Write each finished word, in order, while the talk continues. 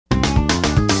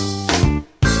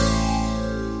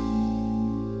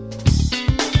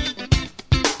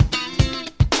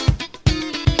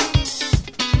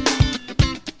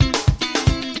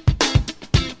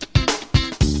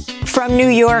From New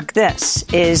York, this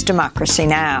is Democracy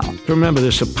Now! Remember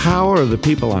this, the power of the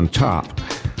people on top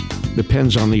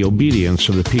depends on the obedience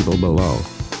of the people below.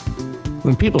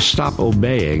 When people stop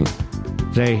obeying,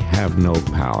 they have no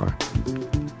power.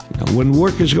 When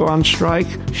workers go on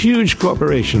strike, huge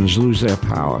corporations lose their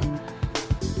power.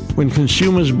 When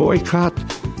consumers boycott,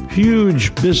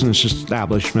 huge business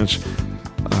establishments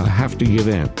have to give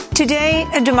in. Today,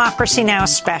 a Democracy Now!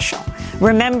 Special,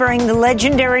 remembering the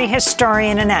legendary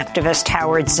historian and activist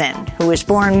Howard Zinn, who was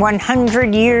born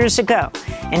 100 years ago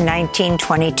in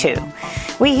 1922.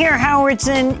 We hear Howard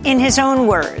Zinn in his own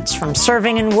words, from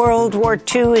serving in World War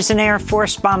II as an Air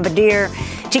Force bombardier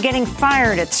to getting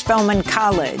fired at Spelman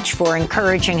College for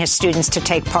encouraging his students to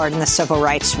take part in the Civil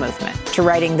Rights Movement, to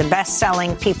writing the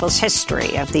best-selling People's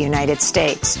History of the United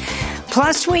States.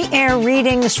 Plus, we air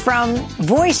readings from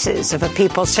Voices of a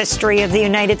People's History of the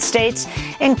United States,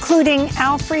 including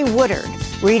Alfre Woodard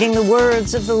reading the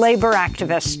words of the labor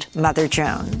activist Mother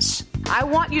Jones. I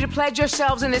want you to pledge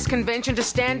yourselves in this convention to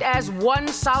stand as one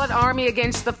solid army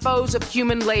against the foes of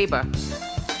human labor.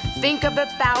 Think of the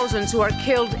thousands who are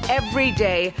killed every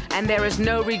day, and there is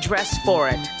no redress for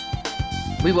it.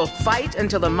 We will fight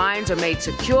until the mines are made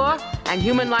secure and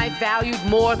human life valued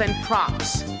more than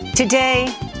props.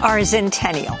 Today, our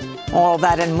Zentennial. All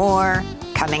that and more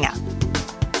coming up.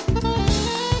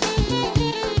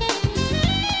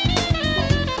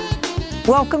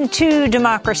 Welcome to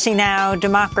Democracy Now!,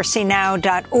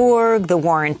 democracynow.org, the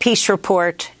War and Peace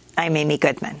Report. I'm Amy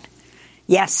Goodman.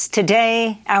 Yes,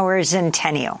 today, our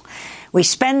Zentennial. We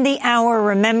spend the hour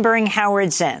remembering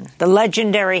Howard Zinn, the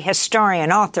legendary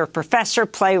historian, author, professor,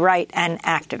 playwright, and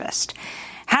activist.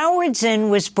 Howard Zinn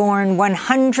was born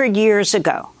 100 years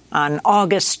ago, on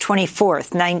August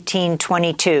 24th,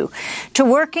 1922, to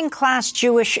working-class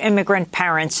Jewish immigrant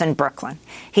parents in Brooklyn.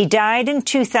 He died in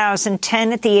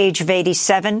 2010 at the age of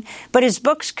 87, but his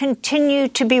books continue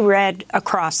to be read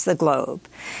across the globe.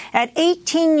 At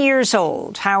 18 years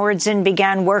old, Howard Zinn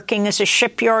began working as a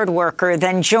shipyard worker,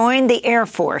 then joined the Air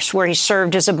Force, where he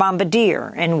served as a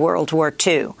bombardier in World War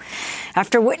II.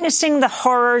 After witnessing the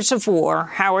horrors of war,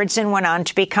 Howard Zinn went on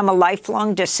to become a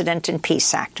lifelong dissident and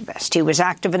peace activist. He was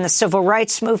active in the Civil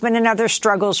Rights Movement and other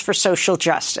struggles for social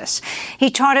justice. He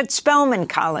taught at Spelman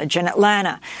College in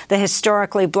Atlanta, the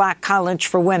historically black college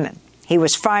for women. He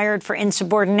was fired for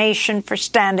insubordination for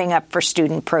standing up for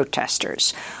student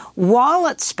protesters. While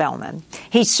at Spelman,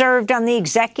 he served on the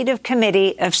executive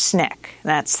committee of SNCC.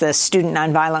 That's the Student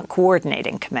Nonviolent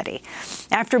Coordinating Committee.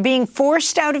 After being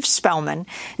forced out of Spelman,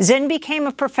 Zinn became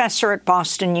a professor at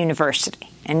Boston University.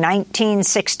 In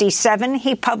 1967,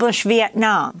 he published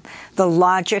Vietnam, The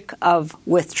Logic of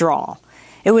Withdrawal.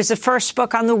 It was the first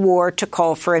book on the war to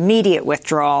call for immediate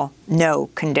withdrawal,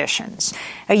 no conditions.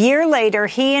 A year later,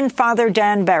 he and Father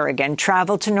Dan Berrigan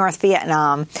traveled to North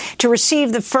Vietnam to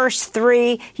receive the first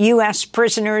 3 U.S.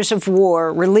 prisoners of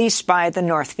war released by the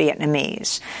North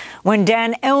Vietnamese. When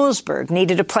Dan Ellsberg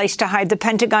needed a place to hide the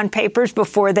Pentagon Papers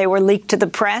before they were leaked to the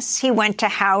press, he went to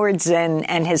Howard Zinn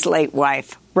and his late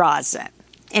wife, Roz Zinn.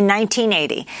 In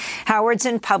 1980, Howard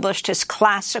Zinn published his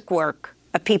classic work,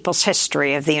 A People's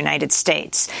History of the United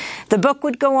States. The book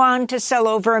would go on to sell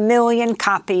over 1 million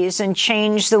copies and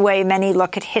change the way many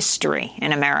look at history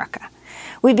in America.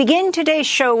 We begin today's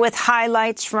show with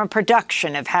highlights from a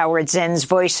production of Howard Zinn's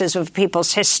Voices of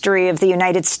People's History of the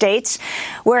United States,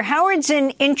 where Howard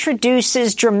Zinn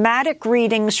introduces dramatic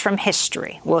readings from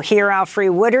history. We'll hear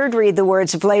Alfre Woodard read the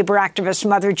words of labor activist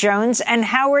Mother Jones, and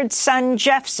Howard's son,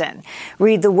 Jeff Zinn,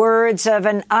 read the words of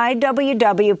an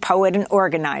IWW poet and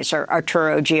organizer,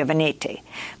 Arturo Giovannitti.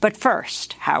 But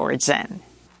first, Howard Zinn.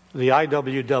 The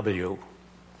IWW,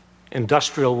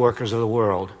 Industrial Workers of the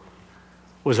World,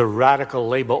 was a radical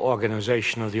labor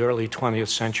organization of the early 20th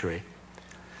century.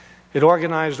 It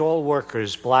organized all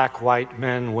workers, black, white,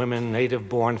 men, women,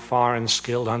 native-born, foreign,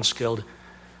 skilled, unskilled,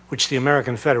 which the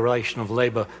American Federation of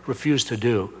Labor refused to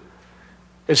do.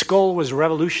 Its goal was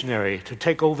revolutionary, to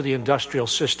take over the industrial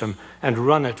system and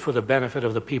run it for the benefit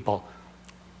of the people.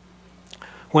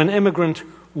 When immigrant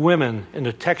women in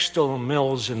the textile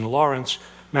mills in Lawrence,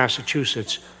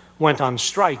 Massachusetts, went on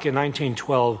strike in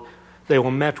 1912, they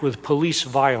were met with police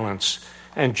violence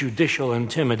and judicial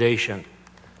intimidation.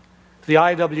 The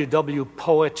IWW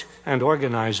poet and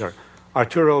organizer,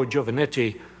 Arturo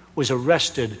Giovannitti, was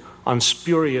arrested on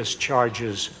spurious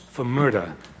charges for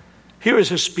murder. Here is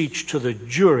his speech to the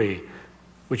jury,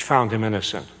 which found him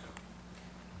innocent.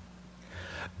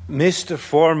 Mr.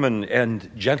 Foreman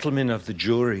and gentlemen of the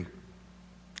jury,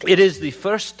 it is the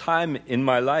first time in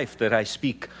my life that I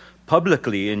speak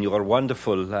publicly in your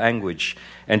wonderful language,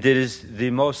 and it is the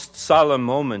most solemn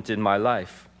moment in my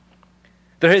life.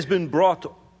 There has been brought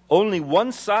only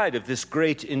one side of this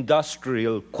great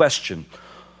industrial question,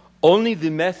 only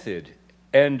the method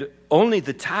and only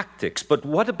the tactics. But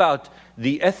what about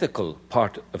the ethical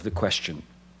part of the question?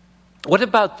 What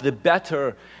about the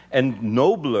better and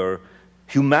nobler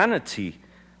humanity,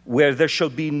 where there shall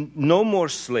be no more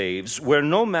slaves, where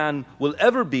no man will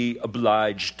ever be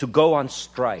obliged to go on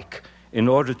strike in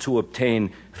order to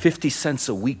obtain 50 cents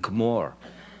a week more,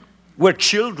 where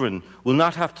children will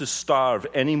not have to starve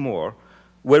anymore,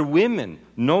 where women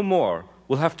no more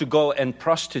will have to go and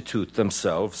prostitute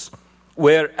themselves,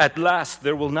 where at last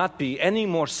there will not be any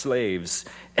more slaves,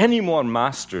 any more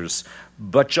masters,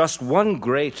 but just one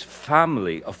great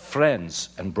family of friends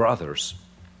and brothers.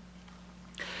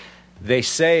 They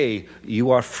say you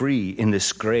are free in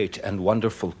this great and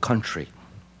wonderful country.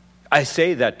 I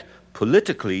say that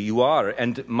politically you are,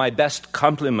 and my best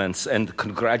compliments and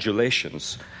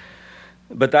congratulations.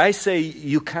 But I say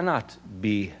you cannot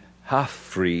be half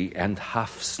free and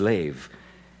half slave.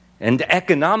 And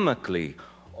economically,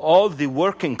 all the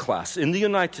working class in the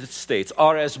United States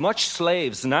are as much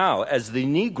slaves now as the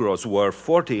Negroes were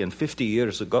 40 and 50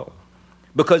 years ago.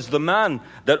 Because the man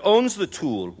that owns the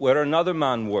tool where another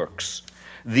man works,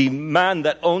 the man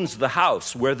that owns the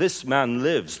house where this man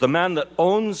lives, the man that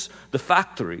owns the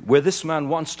factory where this man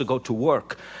wants to go to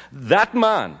work, that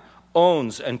man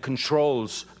owns and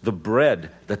controls the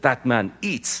bread that that man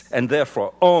eats, and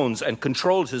therefore owns and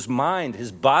controls his mind,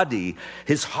 his body,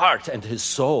 his heart, and his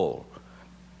soul.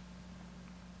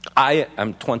 I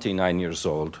am 29 years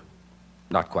old.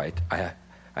 Not quite. I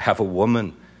have a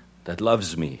woman that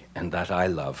loves me and that I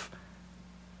love.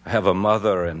 I have a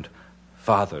mother and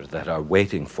father that are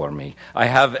waiting for me. I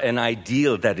have an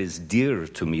ideal that is dear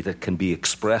to me, that can be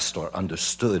expressed or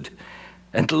understood.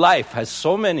 And life has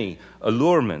so many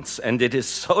allurements, and it is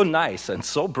so nice and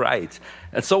so bright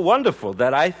and so wonderful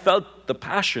that I felt the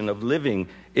passion of living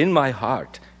in my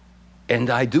heart. And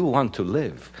I do want to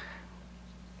live.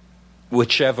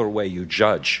 Whichever way you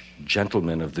judge,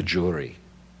 gentlemen of the jury,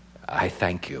 I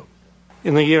thank you.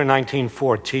 In the year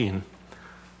 1914,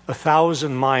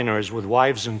 1,000 miners with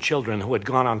wives and children who had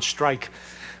gone on strike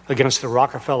against the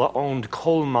Rockefeller-owned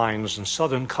coal mines in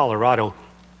southern Colorado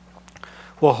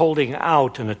were holding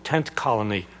out in a tent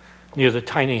colony near the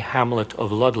tiny hamlet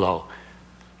of Ludlow.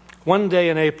 One day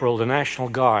in April, the National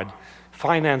Guard,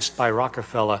 financed by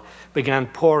Rockefeller, began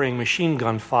pouring machine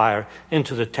gun fire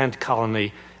into the tent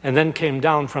colony and then came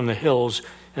down from the hills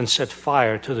and set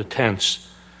fire to the tents.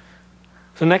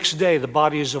 The next day, the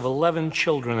bodies of 11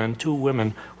 children and 2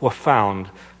 women were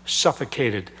found,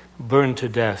 suffocated, burned to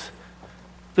death.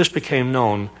 This became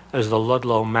known as the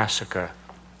Ludlow Massacre.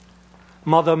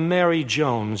 Mother Mary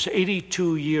Jones,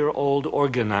 82-year-old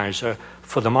organizer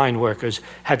for the mine workers,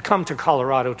 had come to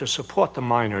Colorado to support the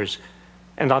miners,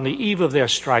 and on the eve of their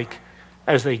strike,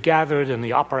 as they gathered in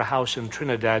the Opera House in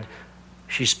Trinidad,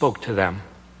 she spoke to them.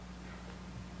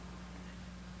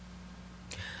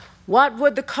 What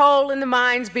would the coal in the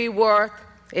mines be worth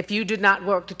if you did not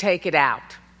work to take it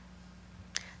out?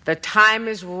 The time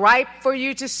is ripe for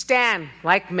you to stand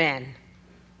like men.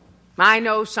 I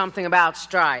know something about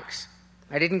strikes.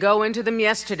 I didn't go into them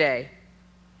yesterday.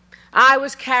 I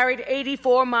was carried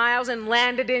 84 miles and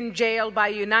landed in jail by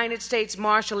a United States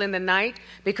Marshal in the night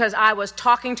because I was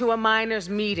talking to a miners'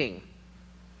 meeting.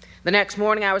 The next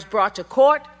morning I was brought to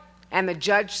court, and the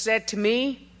judge said to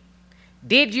me,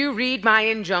 "Did you read my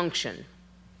injunction?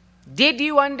 Did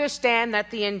you understand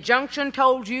that the injunction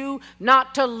told you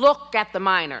not to look at the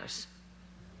miners?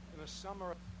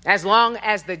 As long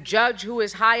as the judge who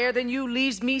is higher than you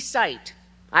leaves me sight,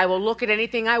 I will look at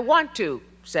anything I want to,"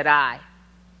 said I.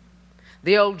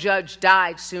 The old judge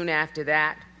died soon after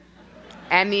that,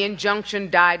 and the injunction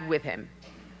died with him.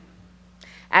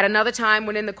 At another time,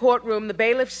 when in the courtroom, the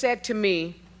bailiff said to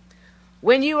me,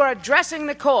 "When you are addressing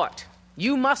the court,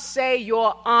 you must say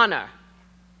your honor."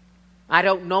 "I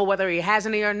don't know whether he has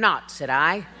any or not," said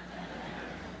I.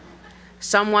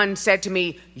 Someone said to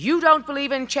me, "You don't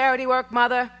believe in charity work,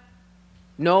 Mother?"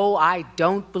 "No, I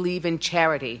don't believe in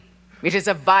charity. It is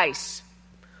a vice.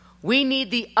 We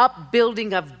need the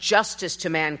upbuilding of justice to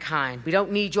mankind. We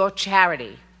don't need your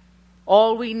charity.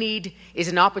 All we need is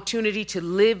an opportunity to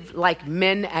live like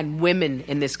men and women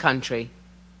in this country.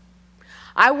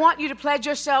 I want you to pledge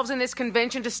yourselves in this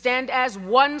convention to stand as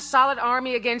one solid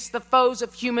army against the foes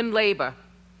of human labor.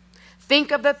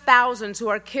 Think of the thousands who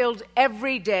are killed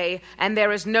every day, and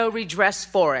there is no redress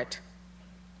for it.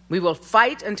 We will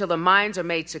fight until the mines are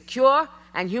made secure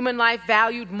and human life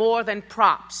valued more than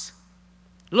props.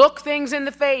 Look things in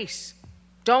the face.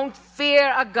 Don't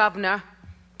fear a governor.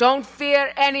 Don't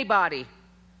fear anybody.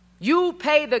 You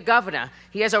pay the governor.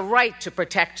 He has a right to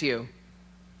protect you.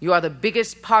 You are the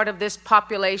biggest part of this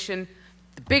population,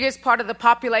 the biggest part of the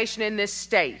population in this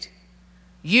state.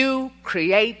 You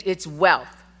create its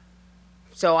wealth.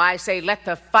 So I say let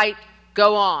the fight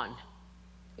go on.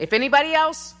 If anybody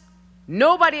else,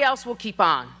 nobody else will keep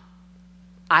on.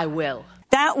 I will.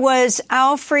 That was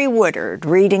Alfre Woodard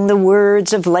reading the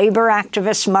words of labor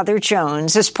activist Mother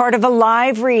Jones as part of a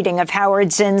live reading of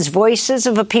Howard Zinn's Voices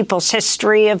of a People's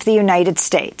History of the United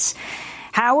States.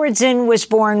 Howard Zinn was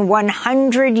born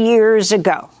 100 years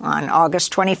ago on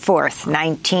August 24th,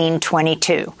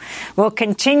 1922. We'll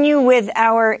continue with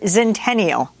our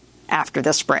Zintennial after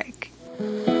this break.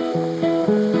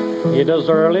 It was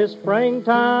early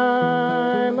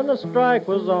springtime and the strike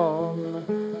was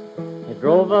on. It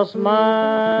drove us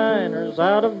miners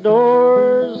out of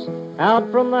doors, out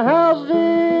from the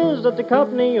houses that the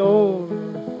company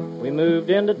owned. We moved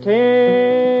into tents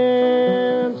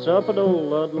up at old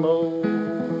Ludlow.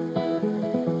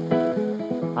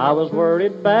 I was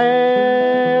worried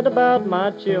bad about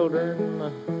my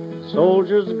children,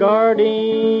 soldiers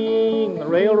guarding the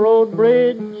railroad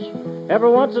bridge.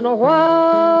 Every once in a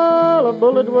while a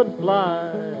bullet would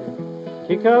fly,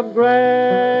 kick up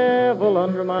gravel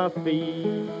under my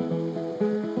feet.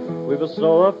 We were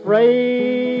so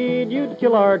afraid you'd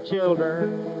kill our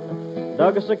children,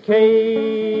 dug us a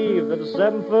cave that was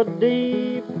 7 foot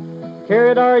deep,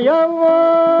 carried our young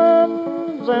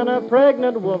ones and a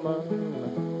pregnant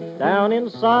woman down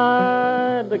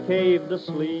inside the cave to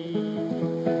sleep.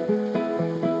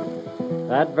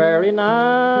 That very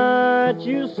night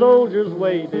you soldiers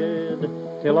waited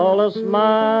till all us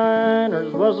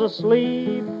miners was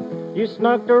asleep. You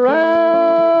snuck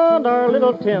around our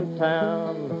little tent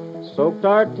town, soaked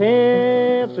our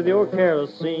tents with your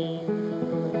kerosene.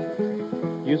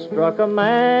 You struck a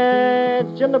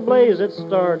match and the blaze it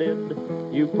started.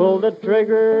 You pulled the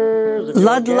triggers.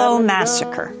 Ludlow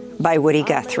Massacre by Woody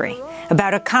Guthrie,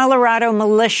 about a Colorado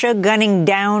militia gunning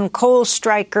down coal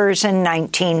strikers in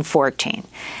 1914.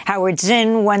 Howard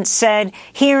Zinn once said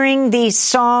hearing the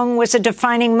song was a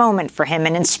defining moment for him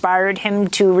and inspired him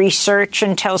to research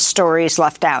and tell stories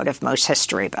left out of most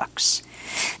history books.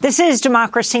 This is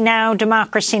Democracy Now!,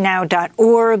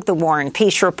 democracynow.org, The War and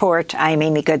Peace Report. I'm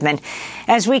Amy Goodman.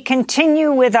 As we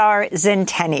continue with our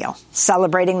Zintennial,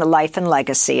 celebrating the life and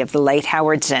legacy of the late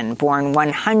Howard Zinn, born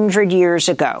 100 years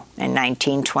ago in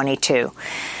 1922.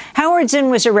 Howard Zinn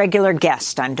was a regular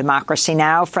guest on Democracy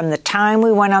Now! From the time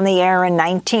we went on the air in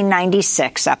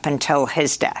 1996 up until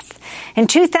his death. In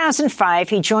 2005,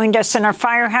 he joined us in our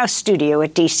Firehouse studio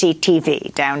at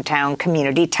DCTV, Downtown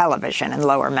Community Television in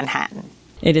Lower Manhattan.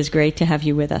 It is great to have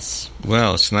you with us.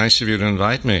 Well, it's nice of you to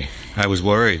invite me. I was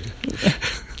worried.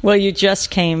 Well, you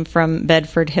just came from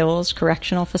Bedford Hills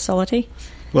Correctional Facility?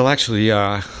 Well, actually,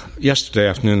 yesterday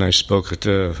afternoon I spoke at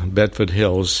the Bedford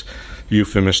Hills,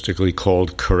 euphemistically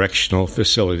called Correctional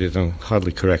Facility. They don't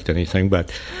hardly correct anything,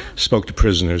 but spoke to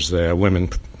prisoners there, women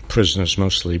prisoners,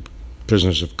 mostly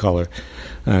prisoners of color,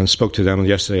 and spoke to them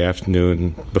yesterday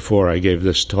afternoon before I gave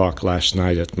this talk last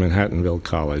night at Manhattanville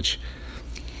College.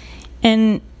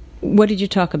 And what did you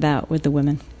talk about with the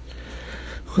women?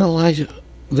 Well,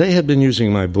 they had been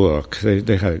using my book.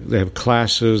 They have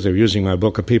classes. They were using my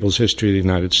book, A People's History of the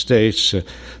United States.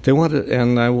 They wanted,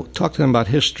 and I talked to them about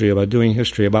history, about doing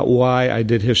history, about why I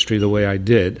did history the way I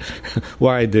did,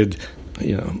 why I did,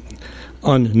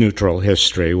 unneutral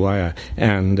history,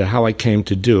 and how I came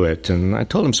to do it. And I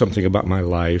told them something about my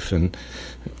life, and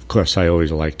of course, I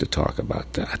always like to talk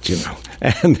about that,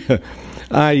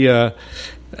 And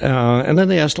and then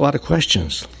they asked a lot of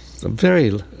questions. A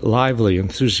very lively,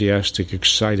 enthusiastic,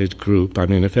 excited group. I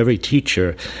mean, if every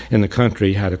teacher in the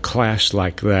country had a class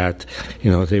like that,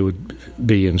 they would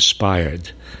be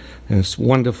inspired. And it's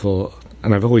wonderful,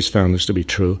 and I've always found this to be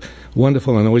true,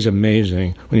 wonderful and always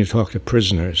amazing when you talk to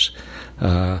prisoners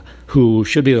who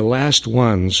should be the last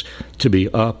ones to be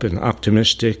up and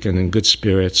optimistic and in good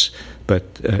spirits, but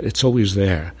it's always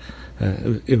there.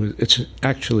 It's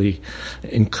actually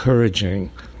encouraging,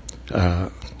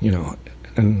 and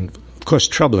of course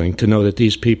troubling to know that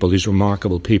these people, these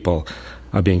remarkable people,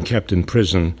 are being kept in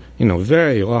prison,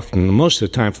 very often, most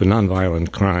of the time for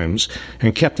nonviolent crimes,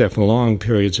 and kept there for long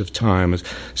periods of time. It's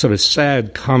sort of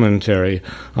sad commentary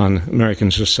on American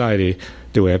society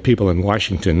that we have people in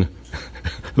Washington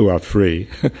who are free,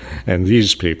 and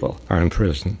these people are in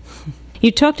prison.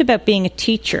 You talked about being a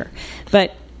teacher,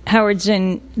 but Howard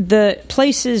Zinn, the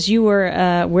places you were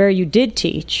where you did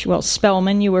teach, well,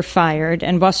 Spelman, you were fired,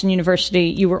 and Boston University,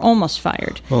 you were almost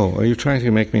fired. Oh, are you trying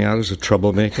to make me out as a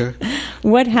troublemaker?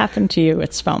 What happened to you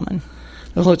at Spelman?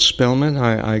 Well, at Spelman,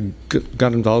 I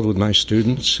got involved with my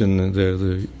students in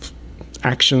the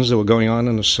actions that were going on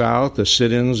in the South, the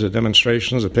sit-ins, the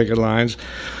demonstrations, the picket lines.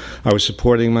 I was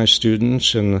supporting my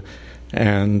students, and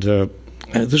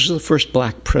this was the first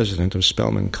black president of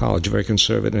Spelman College, a very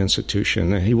conservative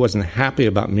institution. And he wasn't happy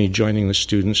about me joining the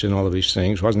students in all of these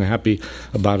things, wasn't happy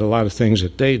about a lot of things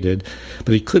that they did,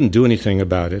 but he couldn't do anything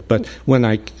about it. But when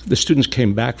the students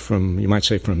came back from, you might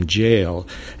say, from jail,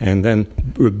 and then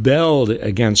rebelled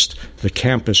against the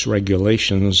campus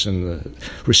regulations and the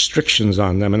restrictions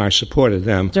on them, and I supported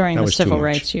them. During the civil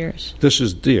rights years.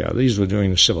 These were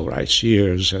during the civil rights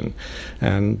years,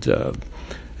 and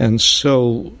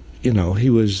so, he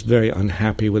was very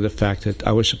unhappy with the fact that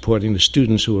I was supporting the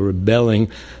students who were rebelling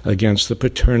against the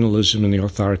paternalism and the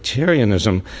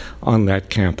authoritarianism on that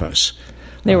campus.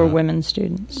 They were women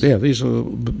students. Yeah, these were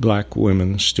black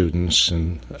women students,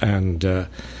 and the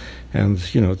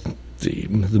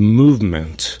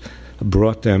movement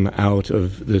brought them out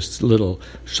of this little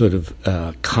sort of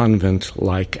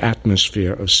convent-like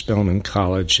atmosphere of Spelman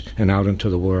College and out into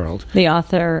the world. The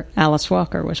author Alice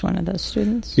Walker was one of those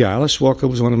students? Yeah, Alice Walker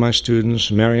was one of my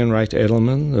students. Marian Wright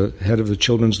Edelman, the head of the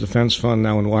Children's Defense Fund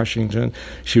now in Washington,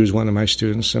 she was one of my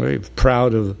students. I'm very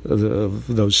proud of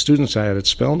those students I had at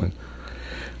Spelman.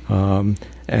 Marian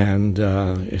Wright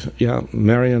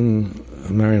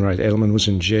Edelman was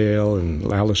in jail,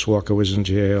 and Alice Walker was in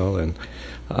jail, and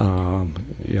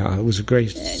it was a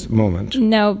great moment.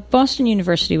 Now, Boston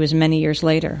University was many years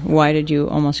later. Why did you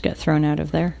almost get thrown out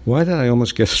of there? Why did I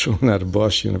almost get thrown out of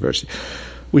Boston University?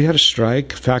 We had a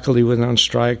strike. Faculty went on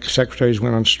strike. Secretaries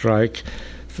went on strike.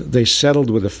 They settled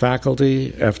with the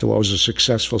faculty after what was a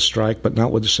successful strike, but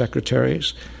not with the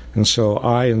secretaries. And so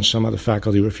I and some other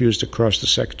faculty refused to cross the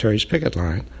secretary's picket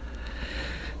line.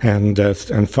 And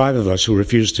 5 of us who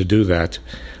refused to do that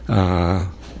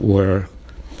were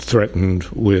threatened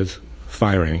with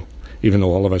firing, even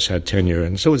though all of us had tenure.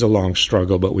 And so it was a long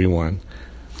struggle, but we won.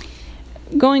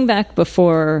 Going back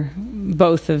before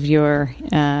both of your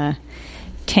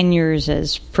tenures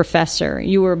as professor,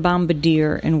 you were a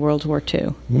bombardier in World War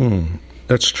II.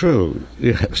 That's true,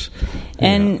 yes.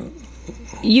 And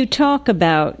you talk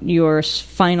about your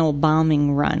final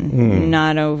bombing run,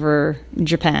 not over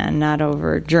Japan, not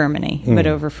over Germany, but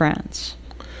over France.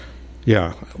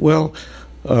 Yeah, well,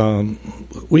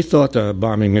 we thought the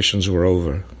bombing missions were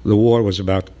over. The war was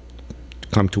about to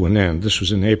come to an end. This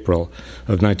was in April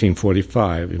of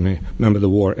 1945. You may remember the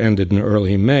war ended in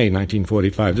early May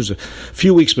 1945. This was a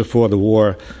few weeks before the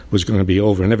war was going to be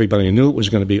over, and everybody knew it was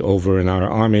going to be over, and our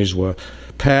armies were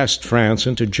past France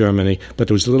into Germany, but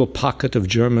there was a little pocket of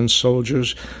German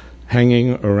soldiers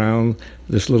hanging around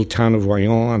this little town of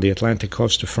Royan on the Atlantic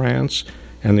coast of France,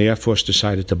 and the Air Force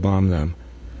decided to bomb them.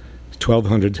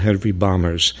 1,200 heavy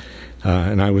bombers,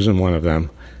 and I was in one of them,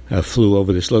 flew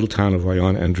over this little town of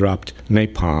Royan and dropped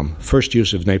napalm, first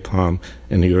use of napalm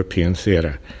in the European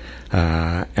theater.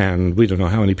 And we don't know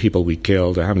how many people we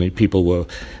killed or how many people were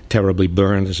terribly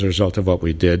burned as a result of what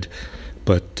we did,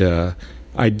 but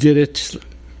I did it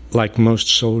like most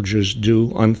soldiers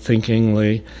do,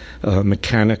 unthinkingly,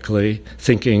 mechanically,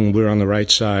 thinking we're on the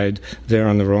right side, they're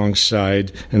on the wrong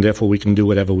side, and therefore we can do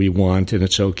whatever we want and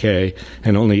it's okay.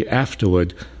 And only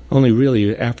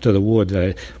really after the war,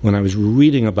 when I was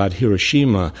reading about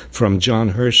Hiroshima from John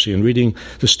Hersey and reading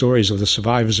the stories of the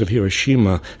survivors of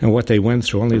Hiroshima and what they went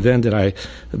through, only then did I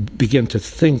begin to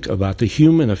think about the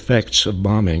human effects of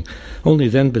bombing. Only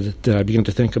then did I begin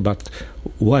to think about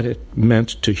what it meant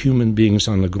to human beings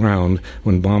on the ground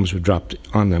when bombs were dropped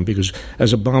on them. Because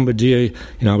as a bombardier,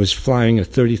 I was flying at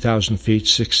 30,000 feet,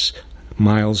 6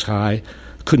 miles high,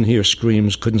 couldn't hear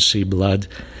screams, couldn't see blood,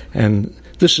 and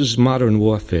this is modern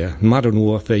warfare. In modern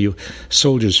warfare,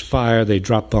 soldiers fire, they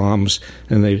drop bombs,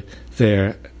 and they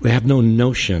have no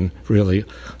notion, really,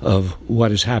 of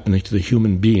what is happening to the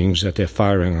human beings that they're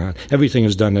firing on. Everything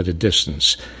is done at a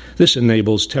distance. This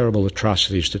enables terrible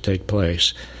atrocities to take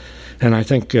place. And I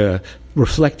think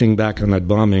reflecting back on that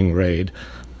bombing raid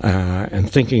and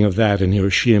thinking of that in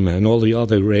Hiroshima and all the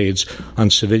other raids on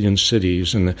civilian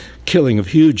cities and the killing of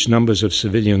huge numbers of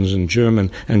civilians in German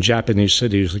and Japanese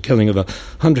cities, the killing of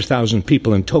 100,000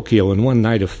 people in Tokyo in one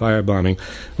night of firebombing,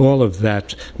 all of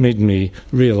that made me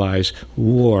realize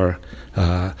war,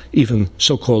 even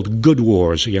so-called good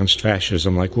wars against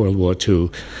fascism like World War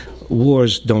II,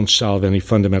 wars don't solve any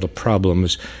fundamental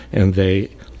problems, and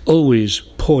they always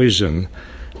poison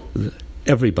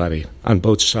everybody on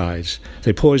both sides.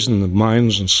 They poison the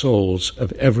minds and souls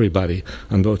of everybody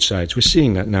on both sides. We're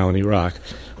seeing that now in Iraq,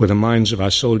 where the minds of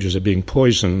our soldiers are being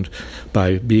poisoned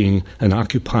by being an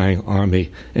occupying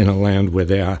army in a land where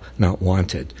they are not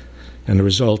wanted. And the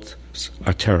result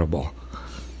are terrible.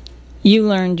 You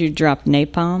learned you dropped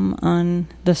napalm on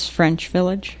this French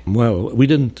village? Well,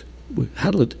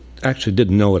 Hazlitt actually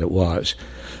didn't know what it was.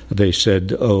 They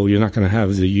said, oh, you're not going to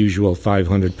have the usual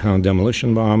 500-pound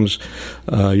demolition bombs.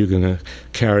 You're going to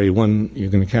carry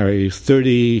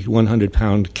 30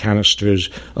 100-pound canisters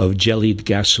of jellied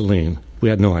gasoline. We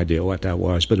had no idea what that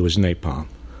was, but it was napalm.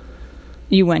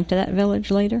 You went to that village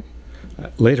later?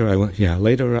 Later,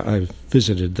 I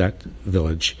visited that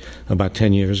village about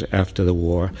 10 years after the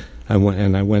war. I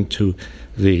went to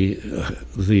the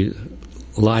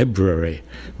library,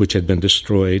 which had been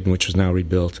destroyed and which was now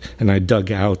rebuilt, and I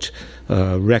dug out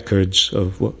records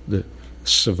of what the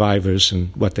survivors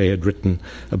and what they had written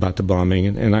about the bombing,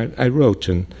 and I wrote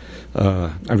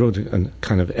a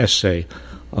kind of essay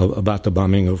about the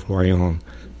bombing of Royan,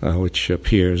 which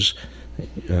appears.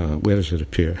 Where does it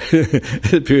appear?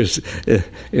 It appears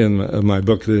in my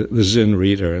book, The Zen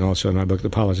Reader, and also in my book, The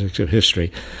Politics of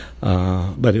History.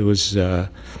 But it was,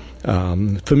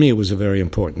 for me, it was a very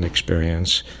important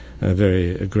experience,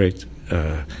 a great,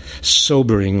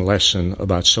 sobering lesson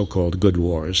about so-called good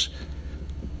wars.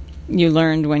 You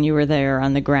learned when you were there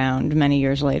on the ground many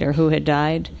years later who had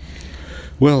died?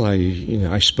 Well,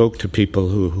 I spoke to people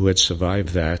who had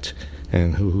survived that,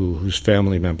 and whose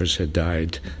family members had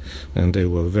died, and they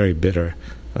were very bitter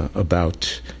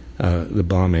about the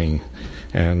bombing,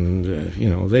 and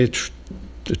they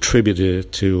attributed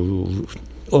it to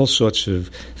all sorts of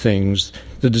things,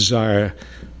 the desire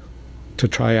to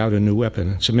try out a new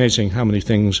weapon. It's amazing how many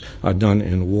things are done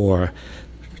in war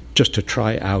just to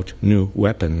try out new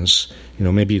weapons.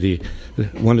 Maybe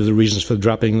one of the reasons for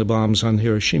dropping the bombs on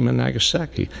Hiroshima and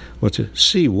Nagasaki was to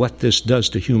see what this does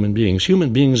to human beings.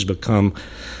 Human beings become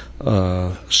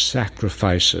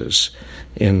sacrifices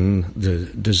in the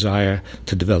desire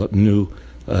to develop new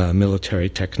military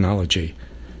technology.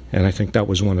 And I think that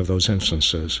was one of those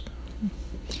instances.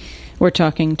 We're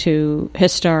talking to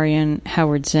historian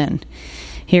Howard Zinn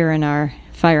here in our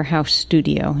Firehouse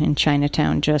studio in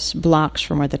Chinatown, just blocks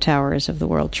from where the towers of the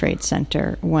World Trade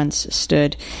Center once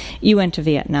stood. You went to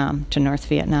Vietnam, to North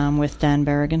Vietnam, with Dan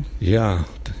Berrigan? Yeah.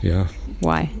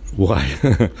 Why?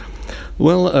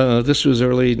 Well, this was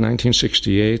early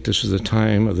 1968. This was the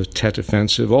time of the Tet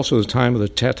Offensive, also the time of the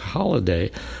Tet holiday,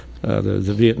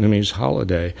 the Vietnamese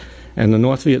holiday. And the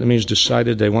North Vietnamese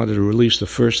decided they wanted to release the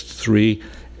first 3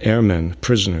 airmen,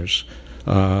 prisoners,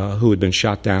 who had been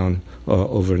shot down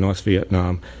over North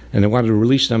Vietnam, and they wanted to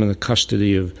release them in the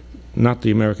custody of not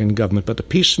the American government, but the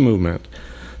peace movement.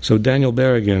 So Daniel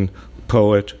Berrigan,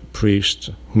 poet, priest,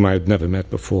 whom I had never met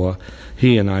before,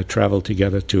 he and I traveled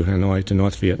together to Hanoi, to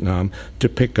North Vietnam, to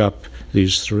pick up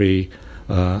these 3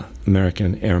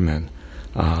 American airmen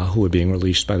who were being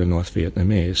released by the North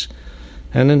Vietnamese.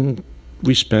 And then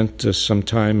we spent some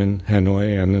time in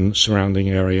Hanoi and in the surrounding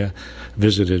area,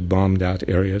 visited bombed-out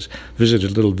areas,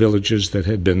 visited little villages that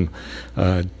had been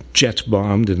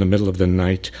jet-bombed in the middle of the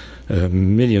night, a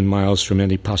million miles from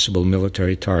any possible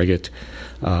military target,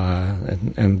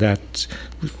 and that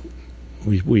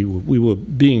we were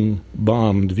being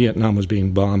bombed. Vietnam was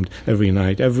being bombed every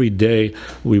night. Every day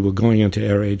we were going into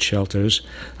air raid shelters.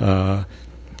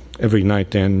 Every night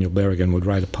Daniel Berrigan would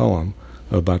write a poem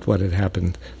about what had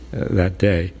happened that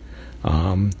day.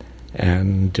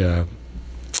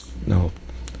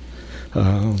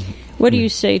 What do you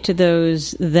say to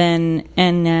those then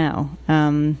and now,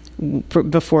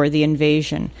 before the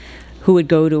invasion, who would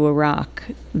go to Iraq,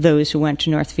 those who went to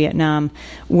North Vietnam,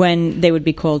 when they would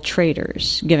be called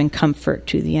traitors, giving comfort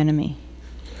to the enemy?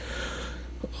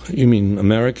 You mean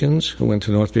Americans who went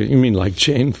to North Vietnam? You mean like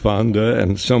Jane Fonda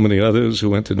and so many others who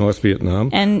went to North Vietnam?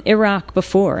 And Iraq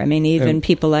before. I mean, even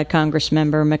people like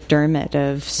Congressmember McDermott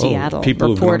of Seattle,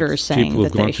 reporters saying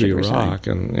that they should resign. Iraq.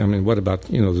 And I mean, what about,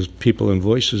 the people in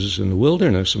Voices in the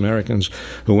Wilderness, Americans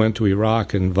who went to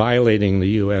Iraq and violating the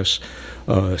U.S.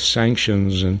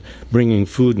 Sanctions and bringing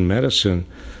food and medicine,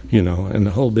 and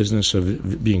the whole business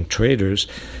of being traitors.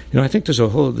 I think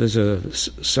there's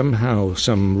somehow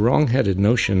some wrong-headed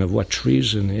notion of what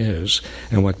treason is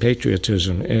and what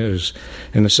patriotism is,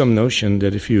 and there's some notion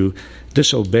that if you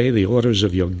disobey the orders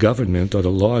of your government or the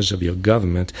laws of your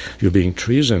government, you're being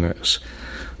treasonous.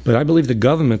 But I believe the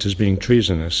government is being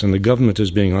treasonous, and the government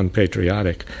is being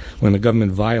unpatriotic when the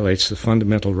government violates the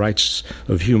fundamental rights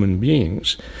of human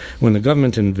beings. When the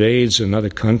government invades another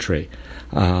country,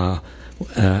 a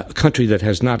country that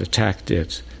has not attacked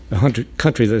it, a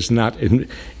country that has not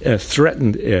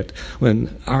threatened it, when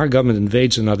our government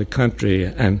invades another country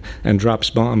and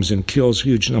drops bombs and kills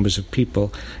huge numbers of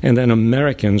people, and then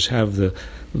Americans have the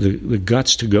the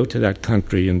guts to go to that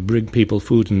country and bring people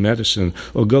food and medicine,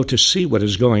 or go to see what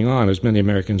is going on, as many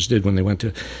Americans did when they went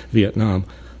to Vietnam.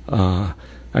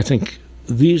 I think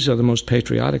these are the most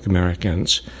patriotic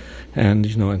Americans. And,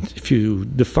 if you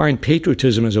define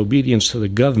patriotism as obedience to the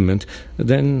government,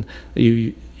 then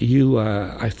you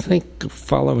I think,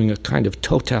 following a kind of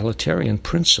totalitarian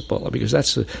principle, because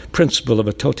that's the principle of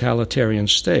a totalitarian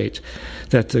state,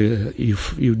 that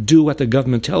you do what the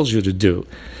government tells you to do.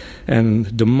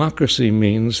 And democracy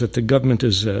means that the government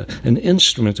is an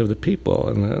instrument of the people,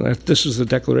 and this is the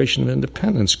Declaration of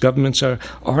Independence. Governments are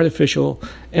artificial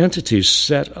entities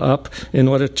set up in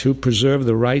order to preserve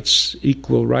the rights,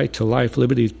 equal right to life,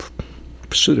 liberty,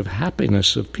 pursuit of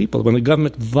happiness of people. When the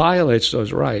government violates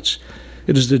those rights,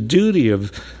 it is the duty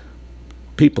of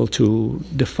people to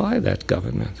defy that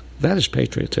government. That is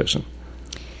patriotism.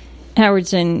 Howard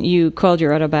Zinn, you called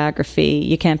your autobiography,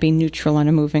 You Can't Be Neutral on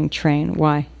a Moving Train.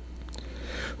 Why?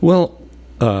 Well,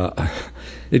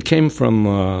 it came from,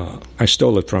 I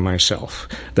stole it from myself.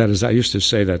 That is, I used to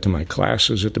say that to my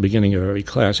classes at the beginning of every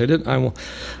class.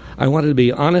 I wanted to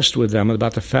be honest with them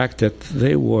about the fact that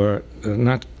they were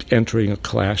not entering a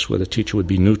class where the teacher would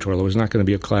be neutral. It was not going to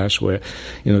be a class where,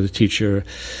 the teacher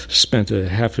spent a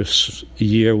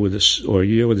year with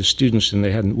the students and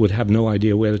they would have no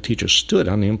idea where the teacher stood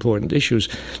on the important issues.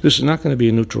 This is not going to be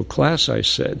a neutral class, I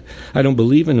said. I don't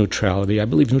believe in neutrality. I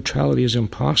believe neutrality is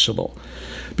impossible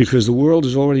because the world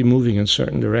is already moving in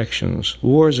certain directions.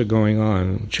 Wars are going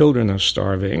on. Children are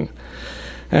starving.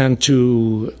 And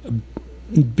to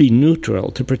be neutral,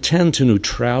 to pretend to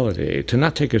neutrality, to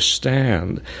not take a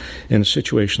stand in a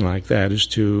situation like that is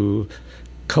to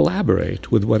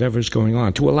collaborate with whatever's going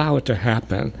on, to allow it to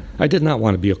happen. I did not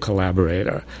want to be a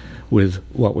collaborator with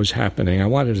what was happening. I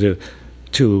wanted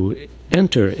to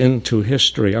enter into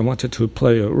history. I wanted to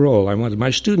play a role. I wanted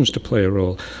my students to play a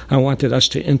role. I wanted us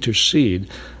to intercede.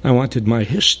 I wanted my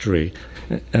history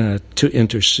to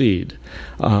intercede.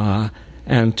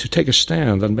 And to take a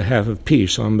stand on behalf of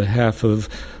peace, on behalf of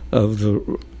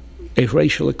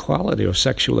racial equality or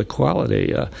sexual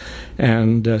equality.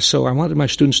 So I wanted my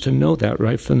students to know that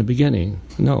right from the beginning.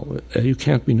 No, you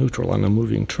can't be neutral on a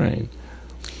moving train.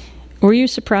 Were you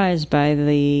surprised by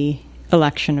the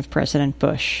election of President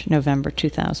Bush, November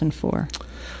 2004?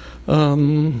 A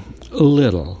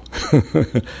little.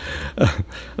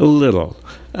 A little.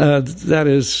 That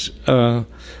is...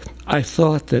 I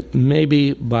thought that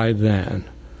maybe by then,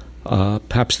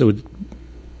 perhaps there would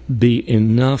be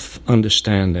enough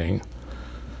understanding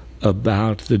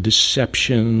about the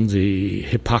deception, the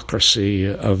hypocrisy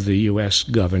of the U.S.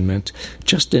 government,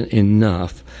 just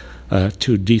enough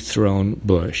to dethrone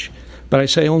Bush. But I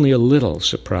say only a little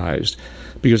surprised,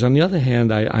 because on the other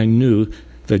hand, I knew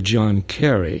that John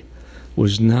Kerry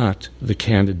was not the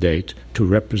candidate to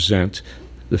represent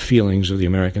the feelings of the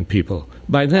American people.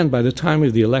 By then, by the time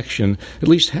of the election, at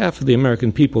least half of the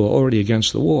American people were already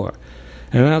against the war.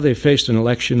 And now they faced an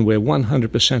election where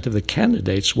 100% of the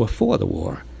candidates were for the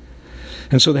war.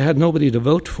 And so they had nobody to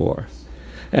vote for.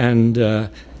 And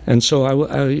so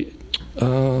I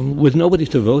with nobody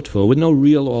to vote for, with no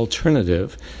real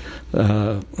alternative,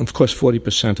 of course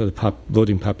 40% of the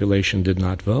voting population did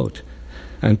not vote.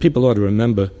 And people ought to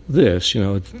remember this,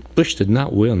 Bush did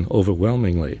not win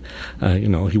overwhelmingly.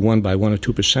 He won by 1 or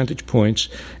 2 percentage points,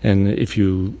 and if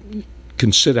you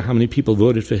consider how many people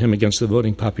voted for him against the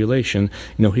voting population,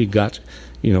 he got,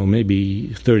 maybe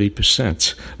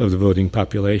 30% of the voting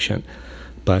population.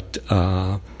 But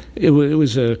it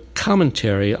was a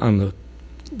commentary on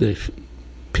the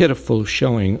pitiful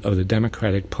showing of the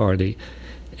Democratic Party,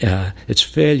 its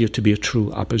failure to be a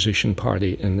true opposition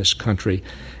party in this country,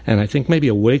 and I think maybe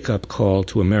a wake-up call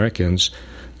to Americans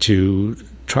to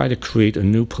try to create a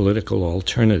new political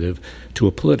alternative to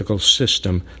a political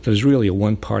system that is really a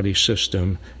one-party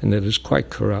system and that is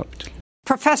quite corrupt.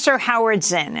 Professor Howard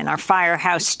Zinn in our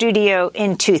Firehouse studio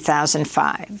in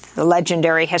 2005. The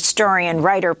legendary historian,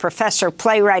 writer, professor,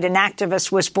 playwright, and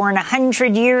activist was born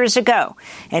 100 years ago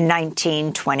in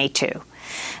 1922.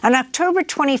 On October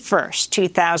 21st,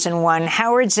 2001,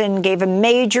 Howard Zinn gave a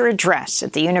major address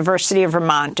at the University of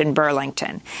Vermont in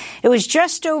Burlington. It was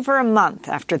just over a month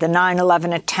after the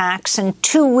 9/11 attacks and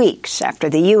 2 weeks after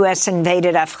the U.S.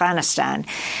 invaded Afghanistan,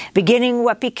 beginning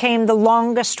what became the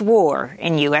longest war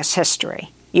in U.S. history.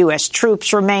 U.S.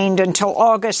 troops remained until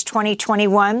August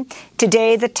 2021.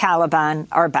 Today, the Taliban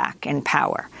are back in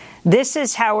power. This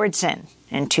is Howard Zinn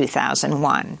in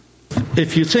 2001.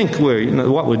 If you think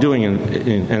what we're doing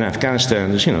in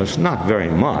Afghanistan is, it's not very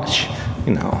much,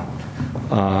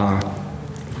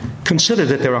 Consider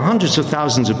that there are hundreds of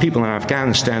thousands of people in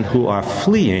Afghanistan who are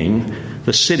fleeing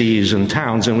the cities and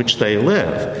towns in which they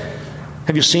live.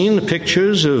 Have you seen the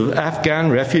pictures of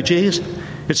Afghan refugees?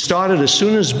 It started as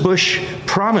soon as Bush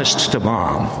promised to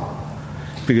bomb,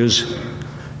 because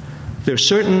there are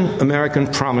certain American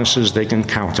promises they can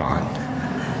count on,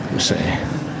 you see.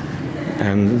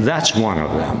 And that's one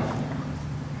of them.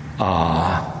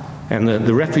 And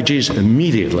the refugees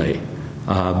immediately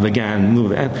began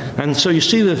moving. And so you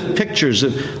see the pictures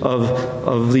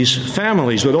of these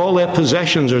families with all their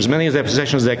possessions, or as many of their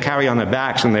possessions they carry on their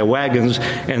backs, and their wagons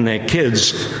and their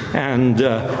kids, and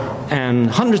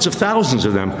hundreds of thousands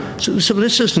of them. So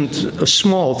this isn't a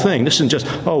small thing. This isn't just,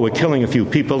 we're killing a few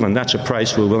people and that's a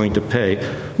price we're willing to pay.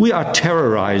 We are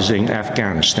terrorizing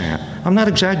Afghanistan. I'm not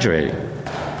exaggerating.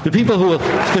 The people who are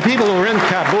in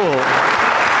Kabul,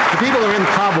 the people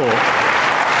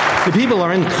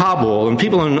are in Kabul, and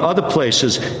people in other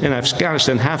places in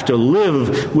Afghanistan have to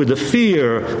live with the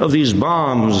fear of these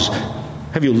bombs.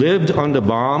 Have you lived under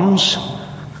bombs?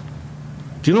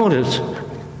 Do you know what it is?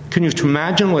 Can you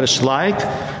imagine what it's like?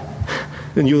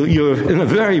 And you're in a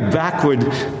very backward,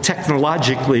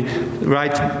 technologically,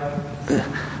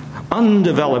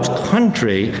 undeveloped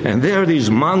country, and there are these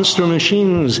monster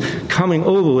machines coming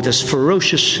over with this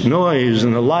ferocious noise,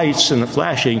 and the lights and the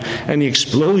flashing and the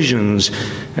explosions,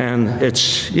 and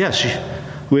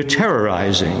we're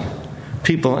terrorizing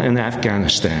people in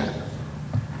Afghanistan.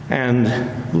 And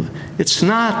it's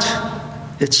not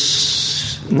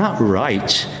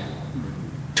right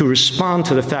to respond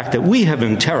to the fact that we have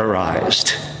been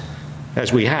terrorized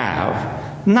as we have.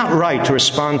 Not right to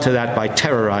respond to that by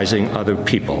terrorizing other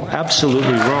people.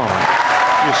 Absolutely wrong,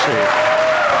 you see.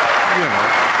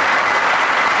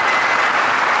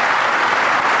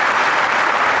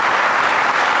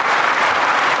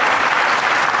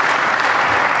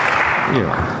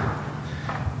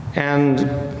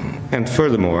 And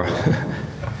furthermore,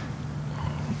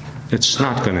 it's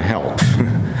not going to help.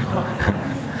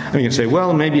 I mean, you say,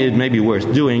 well, maybe it may be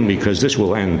worth doing because this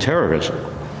will end terrorism.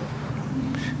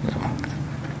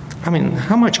 I mean,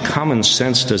 how much common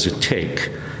sense does it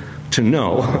take to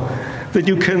know that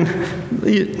you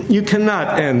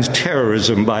cannot end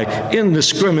terrorism by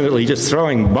indiscriminately just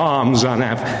throwing bombs on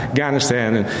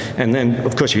Afghanistan, and then,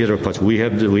 of course, you hear the reports. We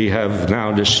have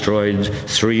now destroyed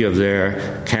 3 of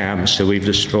their camps, so we've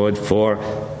destroyed 4.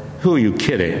 Who are you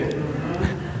kidding?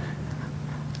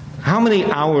 How many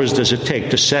hours does it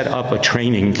take to set up a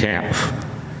training camp?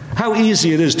 How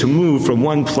easy it is to move from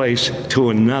one place to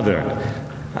another?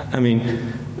 I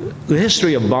mean, the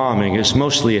history of bombing is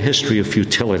mostly a history of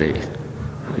futility.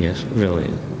 Yes, really.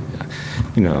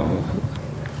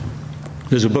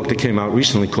 There's a book that came out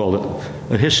recently called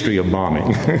A History of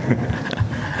Bombing.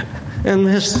 And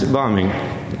the history of bombing,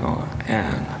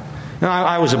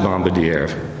 I was a bombardier.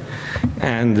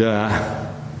 And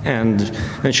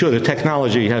sure, the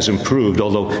technology has improved,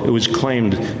 although it was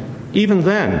claimed, even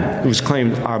then, it was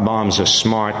claimed our bombs are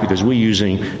smart because we're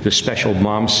using the special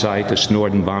bomb sight, this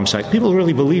Norden bomb sight. People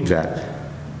really believe that.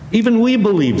 Even we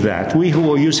believe that, we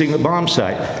who are using the bomb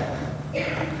sight.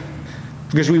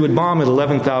 Because we would bomb at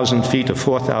 11,000 feet or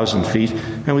 4,000 feet,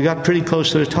 and we got pretty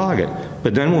close to the target.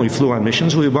 But then when we flew on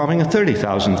missions, we were bombing at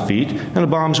 30,000 feet, and the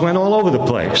bombs went all over the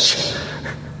place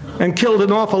and killed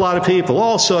an awful lot of people,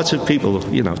 all sorts of people.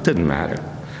 It didn't matter.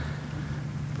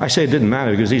 I say it didn't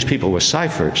matter because these people were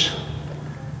ciphers.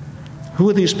 Who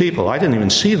are these people? I didn't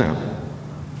even see them.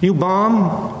 You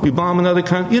bomb another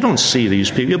country, you don't see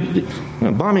these people.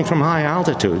 You're bombing from high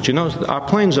altitudes. Our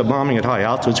planes are bombing at high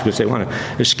altitudes because they want to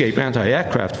escape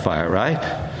anti-aircraft fire, right?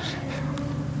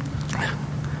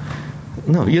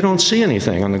 No, you don't see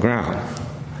anything on the ground.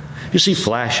 You see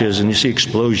flashes and you see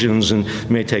explosions and you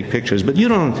may take pictures, but you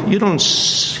don't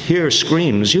hear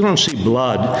screams. You don't see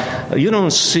blood. You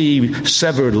don't see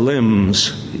severed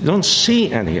limbs. You don't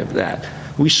see any of that.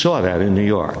 We saw that in New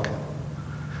York.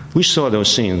 We saw those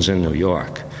scenes in New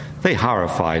York. They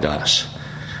horrified us.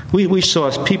 We saw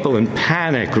people in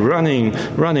panic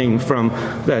running from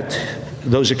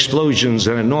those explosions,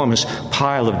 an enormous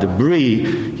pile of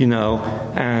debris,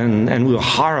 and we were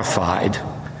horrified.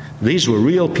 These were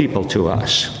real people to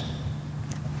us.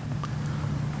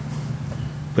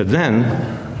 But then,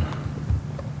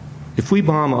 if we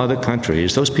bomb other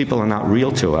countries, those people are not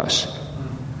real to us.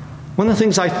 One of the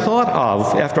things I thought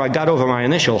of after I got over my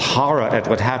initial horror at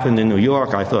what happened in New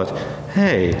York, I thought,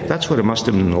 hey, that's what it must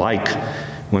have been like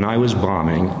when I was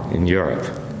bombing in Europe.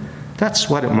 That's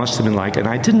what it must have been like, and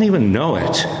I didn't even know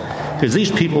it, because these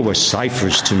people were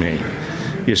ciphers to me,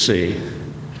 you see.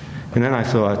 And then I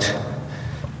thought,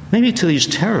 maybe to these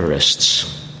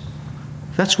terrorists,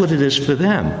 that's what it is for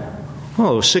them.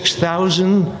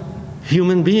 6,000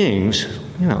 human beings.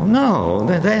 No,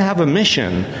 they have a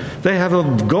mission. They have a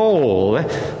goal.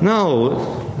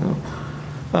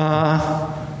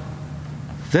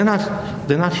 They're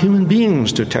not human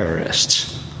beings to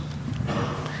terrorists.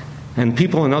 And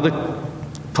people in other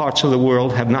parts of the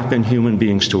world have not been human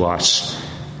beings to us.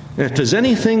 And if there's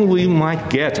anything we might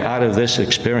get out of this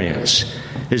experience,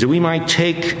 is that we might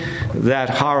take that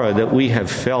horror that we have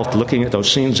felt looking at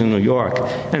those scenes in New York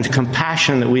and the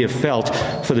compassion that we have felt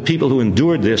for the people who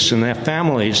endured this and their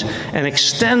families and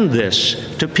extend this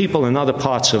to people in other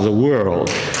parts of the world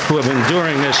who have been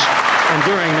enduring this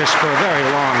for a very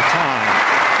long time.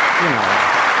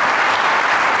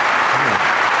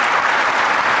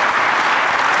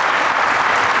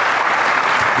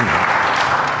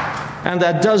 And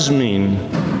that does mean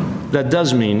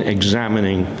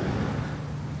examining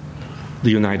the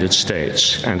United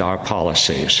States and our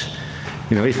policies.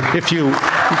 When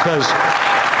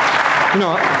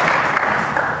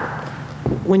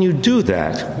you do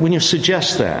that, when you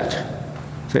suggest that,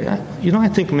 say, I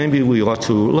think maybe we ought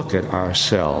to look at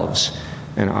ourselves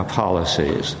and our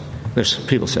policies. There's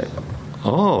people say,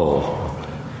 oh,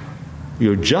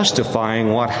 you're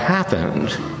justifying what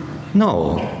happened.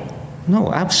 No,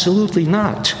 absolutely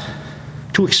not.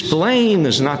 To explain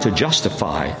is not to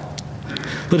justify.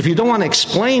 But if you don't want to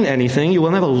explain anything, you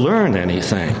will never learn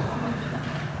anything.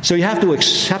 So you have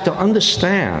to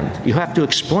understand. You have to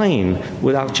explain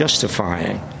without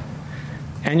justifying.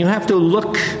 And you have to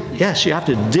you have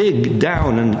to dig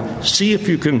down and see if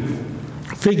you can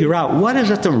figure out what is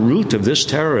at the root of this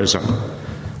terrorism.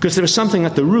 Because there's something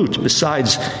at the root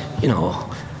besides,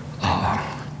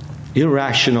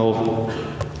 irrational,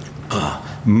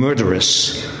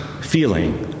 murderous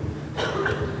feeling.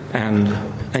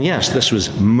 And yes, this was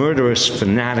murderous,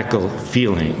 fanatical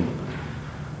feeling.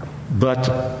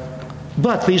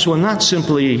 But these were not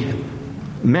simply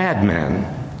madmen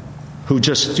who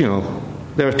just,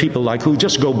 there are people who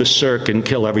just go berserk and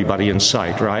kill everybody in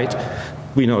sight, right?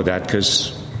 We know that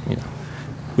because,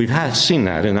 we've seen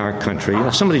that in our country.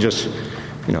 Somebody just,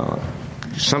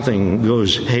 something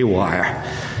goes haywire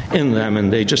in them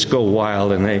and they just go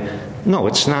wild and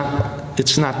it's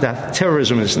not that.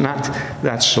 Terrorism is not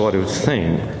that sort of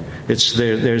thing.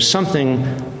 There's something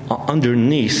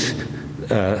underneath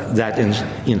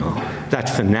that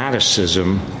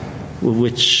fanaticism,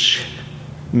 which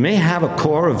may have a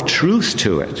core of truth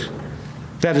to it.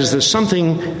 That is, there's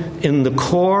something in the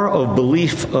core of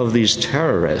belief of these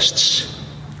terrorists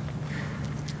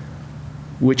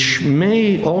which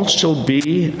may also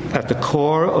be at the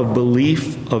core of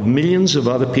belief of millions of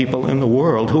other people in the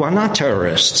world who are not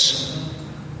terrorists,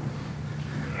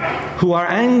 who are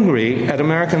angry at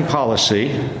American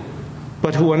policy,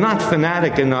 but who are not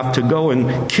fanatic enough to go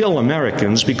and kill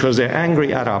Americans because they're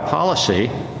angry at our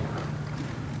policy,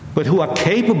 but who are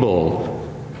capable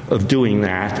of doing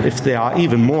that if they are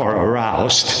even more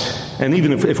aroused. And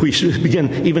even if we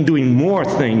begin even doing more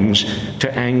things to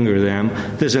anger them,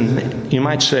 you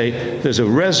might say, there's a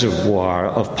reservoir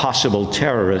of possible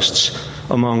terrorists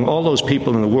among all those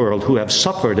people in the world who have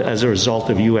suffered as a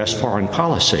result of U.S. foreign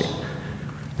policy.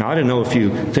 Now, I don't know if you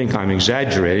think I'm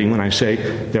exaggerating when I say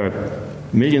there are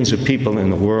millions of people in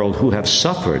the world who have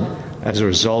suffered as a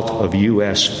result of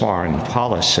U.S. foreign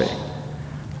policy.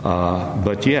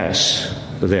 But yes,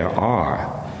 there are.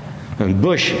 And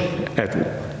Bush, at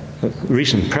a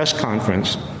recent press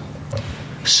conference,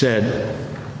 said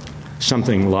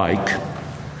something like,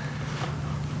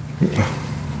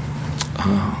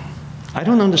 I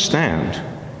don't understand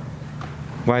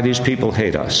why these people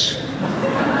hate us.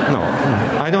 No,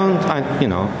 I don't,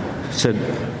 said,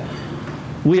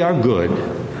 we are good.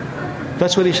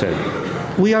 That's what he said.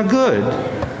 We are good.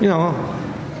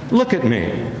 Look at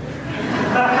me.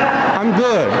 I'm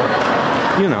good.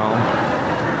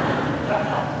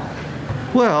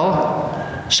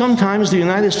 Well, sometimes the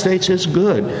United States is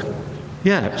good.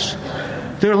 Yes.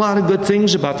 There are a lot of good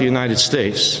things about the United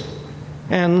States.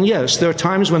 And yes, there are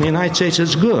times when the United States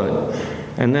is good.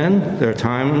 And then there are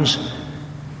times,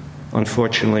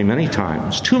 unfortunately many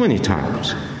times, too many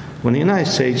times, when the United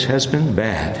States has been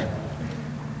bad.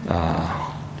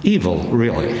 Evil,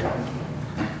 really.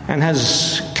 And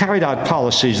has carried out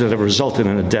policies that have resulted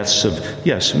in the deaths of,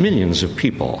 yes, millions of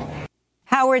people.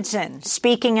 Howard Zinn,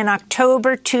 speaking in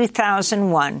October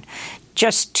 2001,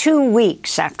 just 2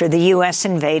 weeks after the U.S.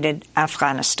 invaded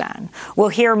Afghanistan. We'll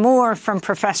hear more from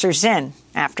Professor Zinn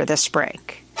after this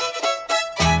break.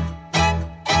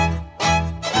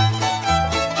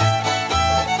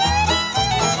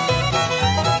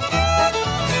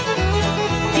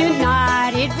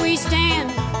 United we stand,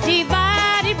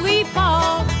 divided we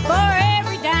fall. For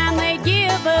every dime they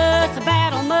give us, a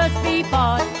battle must be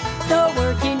fought. So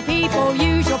working people,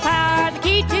 use your power, the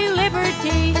key to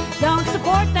liberty. Don't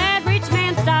support that rich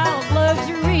man style of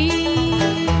luxury.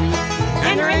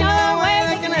 And there ain't no way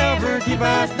they can ever keep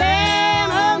us down,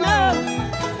 oh no.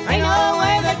 Ain't no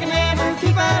way they can ever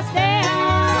keep us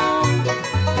down.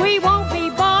 We won't be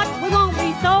bought, we won't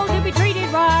be sold, to be treated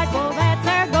right, well that's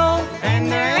our goal. And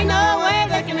there ain't no way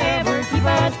they can ever keep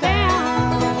us down.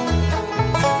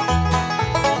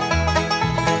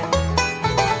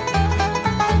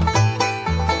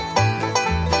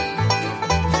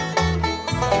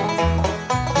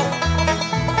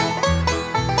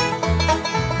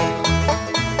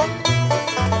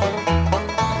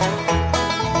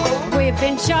 We've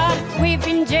been shot, we've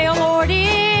been jailed, Lord,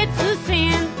 it's a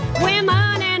sin.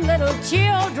 Women and little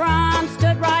children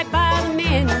stood right by the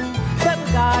men. But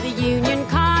we got a union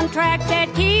contract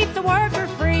that keeps the worker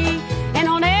free, and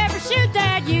they'll never shoot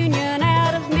that union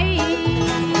out of me.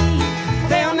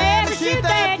 They'll never shoot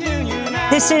that union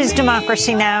out This of is me.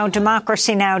 Democracy Now!,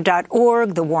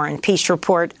 democracynow.org, The War and Peace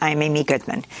Report. I'm Amy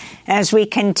Goodman. As we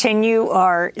continue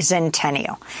our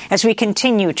Zentennial, as we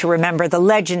continue to remember the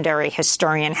legendary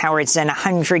historian Howard Zinn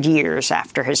 100 years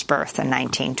after his birth in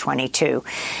 1922.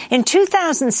 In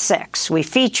 2006, we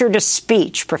featured a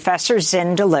speech Professor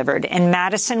Zinn delivered in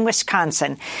Madison,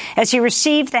 Wisconsin, as he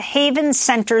received the Haven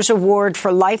Center's Award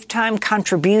for Lifetime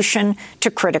Contribution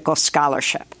to Critical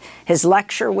Scholarship. His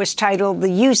lecture was titled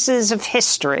The Uses of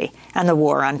History and the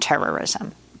War on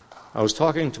Terrorism. I was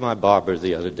talking to my barber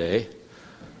the other day,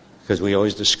 because we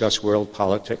always discuss world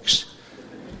politics,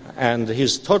 and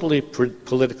he's totally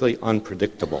politically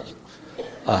unpredictable,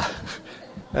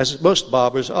 as most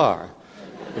barbers are.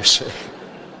 You see.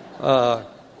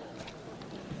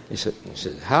 He said,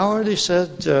 Howard, he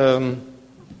said, you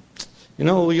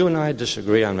know, you and I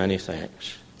disagree on many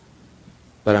things,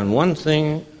 but on one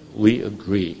thing we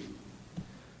agree.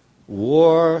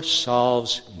 War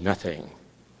solves nothing.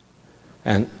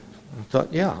 And I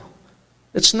thought, yeah,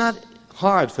 it's not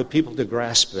hard for people to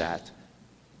grasp that.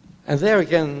 And there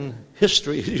again,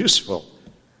 history is useful.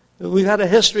 We've had a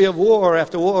history of war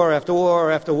after war after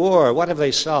war after war. What have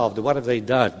they solved? What have they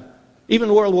done?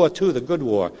 Even World War II, the good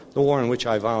war, the war in which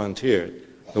I volunteered,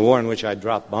 the war in which I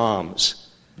dropped bombs,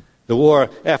 the war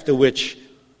after which,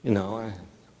 I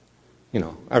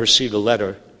received a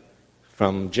letter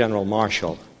from General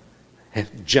Marshall,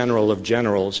 General of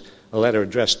Generals, a letter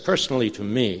addressed personally to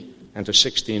me and to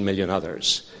 16 million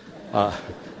others,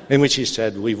 in which he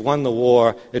said, we've won the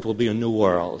war, it will be a new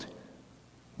world.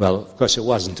 Well, of course, it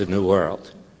wasn't a new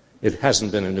world. It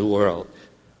hasn't been a new world.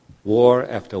 War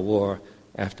after war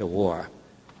after war.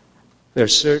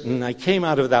 I came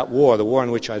out of that war, the war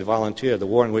in which I volunteered, the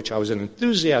war in which I was an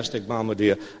enthusiastic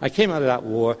bombardier. I came out of that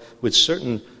war with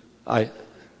certain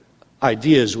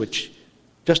ideas which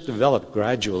just developed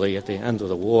gradually at the end of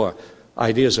the war,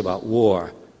 ideas about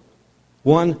war.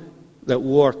 One, that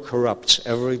war corrupts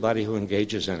everybody who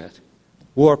engages in it.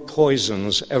 War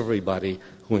poisons everybody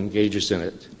who engages in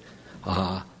it.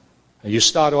 You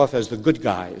start off as the good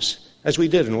guys, as we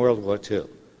did in World War II.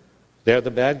 They're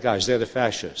the bad guys, they're the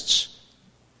fascists.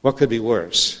 What could be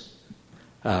worse?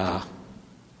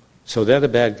 So they're the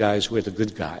bad guys, we're the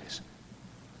good guys.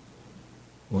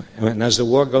 And as the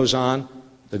war goes on,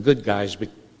 the good guys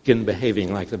begin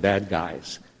behaving like the bad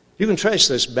guys. You can trace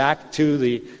this back to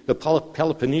the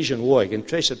Peloponnesian War. You can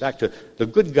trace it back to the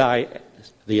good guy,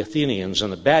 the Athenians,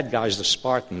 and the bad guys, the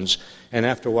Spartans. And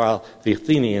after a while, the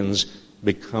Athenians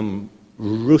become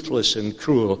ruthless and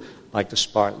cruel like the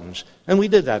Spartans. And we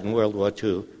did that in World War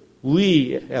II.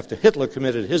 We, after Hitler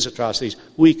committed his atrocities,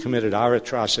 we committed our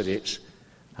atrocities.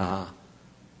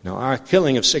 Our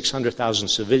killing of 600,000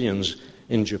 civilians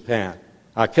in Japan,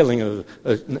 our killing of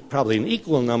probably an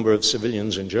equal number of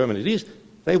civilians in Germany,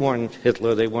 they weren't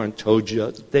Hitler, they weren't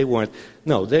Toja, they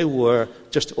were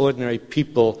just ordinary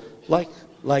people like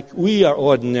we are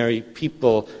ordinary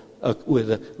people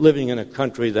living in a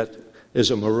country that is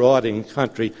a marauding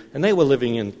country, and they were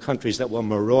living in countries that were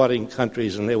marauding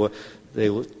countries, and they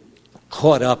were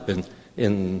caught up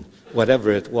in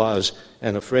whatever it was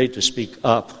and afraid to speak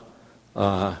up.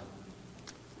 I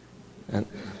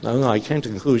came to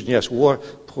the conclusion, yes, war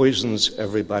poisons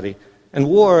everybody. And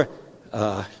war,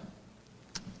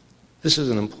 this is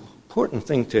an important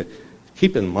thing to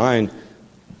keep in mind,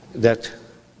 that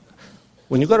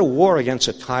when you go to war against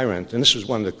a tyrant, and this was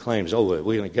one of the claims, we're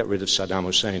going to get rid of Saddam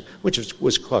Hussein, which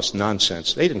was cost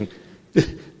nonsense.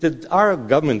 Did our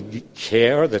government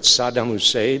care that Saddam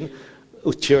Hussein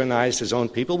tyrannized his own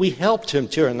people? We helped him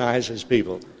tyrannize his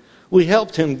people. We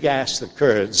helped him gas the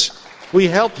Kurds. We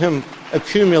helped him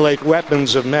accumulate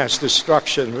weapons of mass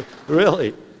destruction,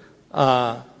 really.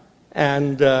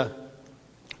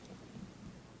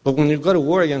 But when you go to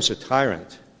war against a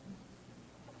tyrant,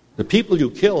 the people you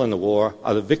kill in the war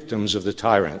are the victims of the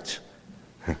tyrant.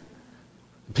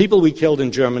 The people we killed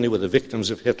in Germany were the victims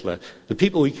of Hitler. The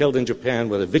people we killed in Japan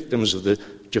were the victims of the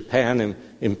Japan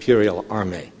Imperial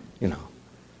Army, you know.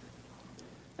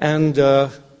 And the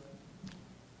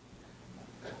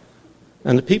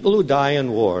people who die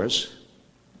in wars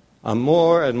are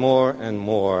more and more and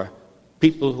more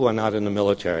people who are not in the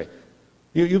military.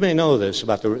 You may know this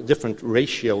about the different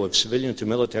ratio of civilian to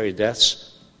military deaths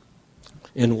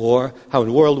in war, how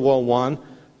in World War I,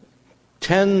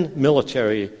 10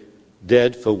 military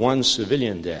dead for 1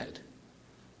 civilian dead.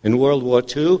 In World War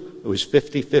II, it was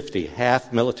 50-50,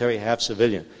 half military, half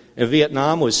civilian. In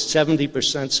Vietnam, it was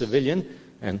 70% civilian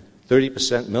and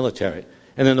 30% military.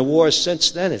 And in the wars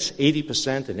since then, it's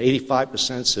 80% and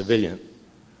 85% civilian.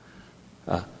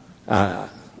 I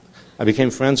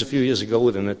became friends a few years ago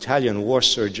with an Italian war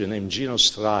surgeon named Gino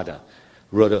Strada.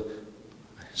 He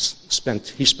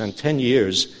spent 10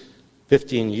 years,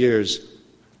 15 years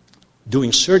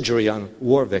doing surgery on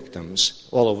war victims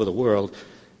all over the world.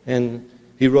 And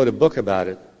he wrote a book about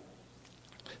it,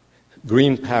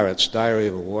 Green Parrots, Diary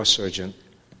of a War Surgeon.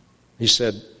 He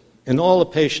said, in all the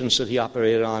patients that he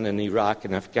operated on in Iraq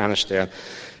and Afghanistan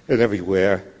and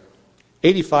everywhere,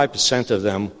 85% of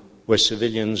them were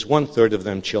civilians, 1/3 of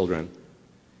them children.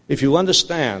 If you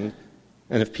understand,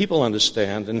 and if people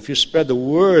understand, and if you spread the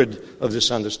word of this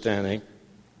understanding,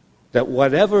 that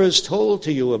whatever is told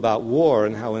to you about war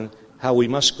and how we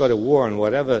must go to war and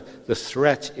whatever the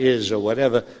threat is or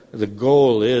whatever the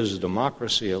goal is,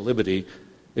 democracy or liberty,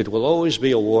 it will always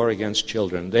be a war against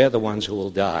children. They're the ones who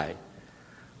will die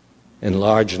in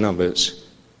large numbers.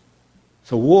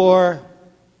 So war,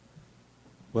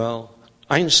 well,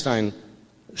 Einstein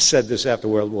said this after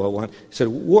World War I. He said,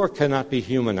 war cannot be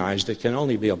humanized. It can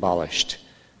only be abolished.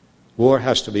 War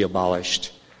has to be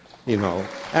abolished, you know.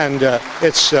 And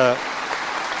it's...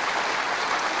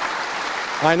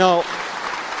 I know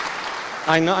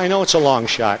it's a long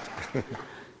shot.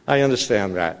 I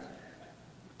understand that.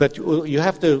 But you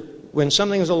have to, when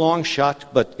something is a long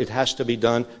shot, but it has to be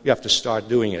done, you have to start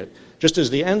doing it. Just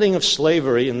as the ending of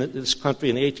slavery in this country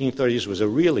in the 1830s was a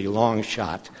really long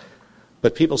shot,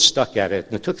 but people stuck at it,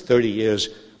 and it took 30 years,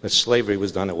 but slavery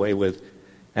was done away with,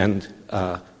 and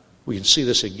we can see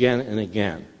this again and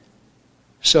again.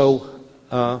 So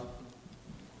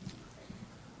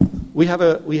we have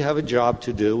a job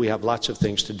to do. We have lots of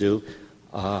things to do.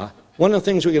 One of the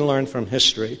things we can learn from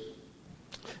history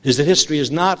is that history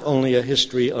is not only a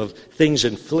history of things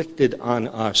inflicted on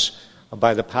us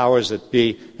by the powers that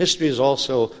be. History is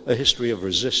also a history of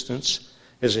resistance.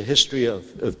 It's a history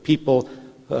of people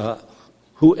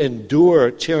who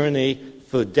endure tyranny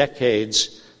for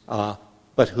decades,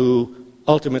 but who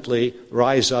ultimately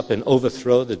rise up and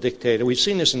overthrow the dictator. We've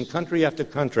seen this in country after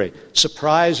country,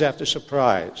 surprise after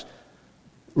surprise.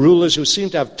 Rulers who seem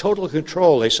to have total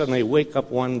control, they suddenly wake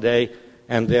up one day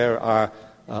and there are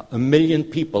 1 million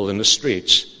people in the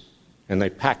streets, and they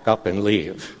pack up and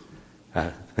leave.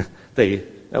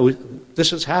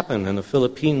 This has happened in the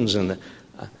Philippines and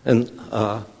in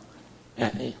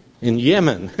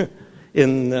Yemen,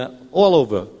 in all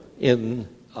over, in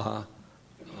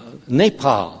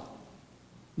Nepal.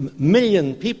 1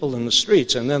 million people in the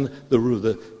streets, and then the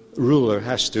ruler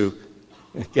has to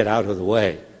get out of the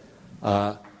way.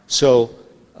 So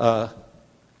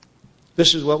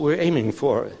this is what we're aiming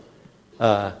for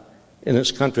in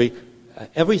this country.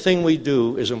 Everything we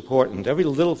do is important. Every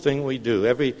little thing we do,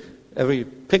 every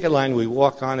picket line we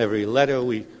walk on, every letter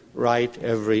we write,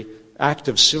 every act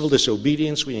of civil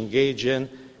disobedience we engage in,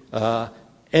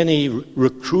 any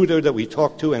recruiter that we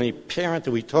talk to, any parent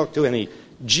that we talk to, any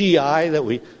GI that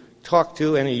we talk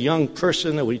to, any young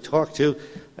person that we talk to,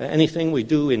 anything we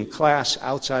do in class,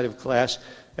 outside of class,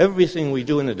 everything we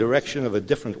do in the direction of a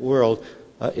different world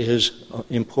is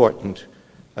important,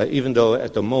 even though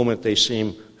at the moment they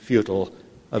seem futile,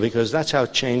 because that's how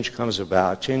change comes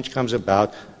about. Change comes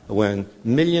about when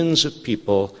millions of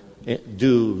people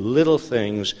do little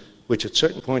things which at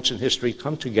certain points in history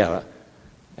come together,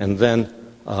 and then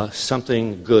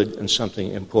something good and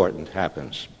something important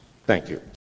happens. Thank you.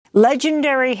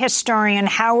 Legendary historian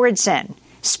Howard Zinn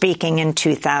speaking in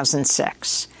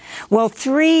 2006. Well,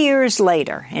 3 years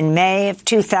later, in May of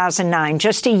 2009,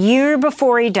 just a year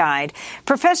before he died,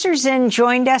 Professor Zinn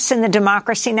joined us in the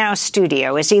Democracy Now!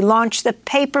 Studio as he launched the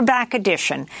paperback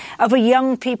edition of A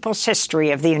Young People's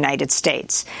History of the United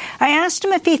States. I asked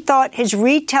him if he thought his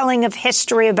retelling of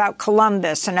history about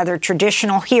Columbus and other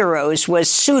traditional heroes was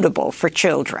suitable for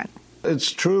children.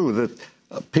 It's true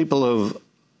that people have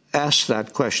asked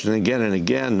that question again and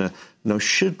again.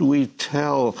 Should we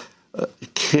tell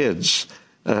kids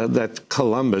that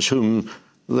Columbus, whom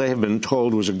they have been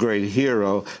told was a great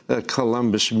hero, that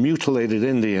Columbus mutilated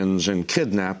Indians and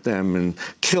kidnapped them and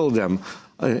killed them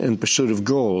in pursuit of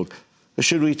gold?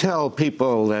 Should we tell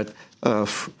people that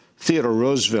Theodore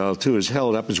Roosevelt, who is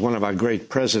held up as one of our great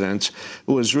presidents,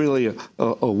 was really a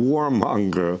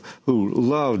warmonger who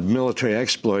loved military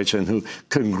exploits and who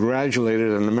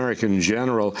congratulated an American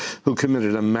general who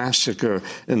committed a massacre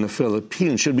in the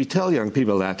Philippines? Should we tell young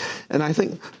people that? And I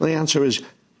think the answer is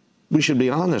we should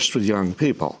be honest with young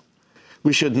people.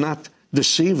 We should not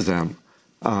deceive them.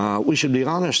 We should be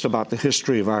honest about the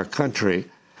history of our country,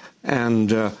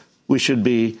 and we should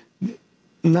be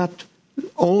not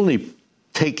only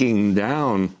taking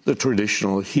down the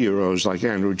traditional heroes like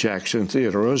Andrew Jackson,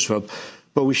 Theodore Roosevelt,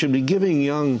 but we should be giving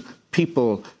young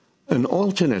people an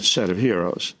alternate set of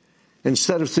heroes.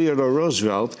 Instead of Theodore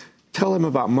Roosevelt, tell them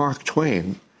about Mark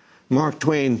Twain. Mark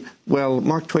Twain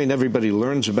everybody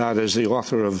learns about as the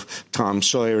author of Tom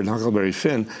Sawyer and Huckleberry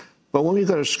Finn, but when we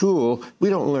go to school, we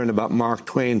don't learn about Mark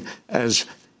Twain as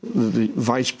the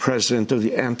vice president of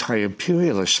the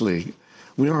Anti-Imperialist League.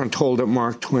 We aren't told that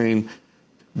Mark Twain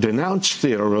denounced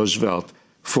Theodore Roosevelt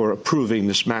for approving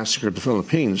this massacre of the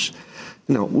Philippines.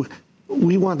 No,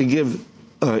 we want to give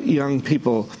young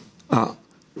people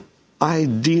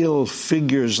ideal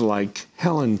figures like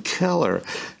Helen Keller.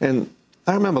 And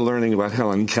I remember learning about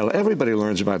Helen Keller. Everybody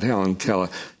learns about Helen Keller.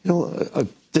 You know, a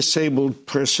disabled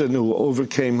person who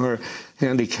overcame her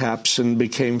handicaps and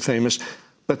became famous.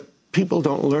 But people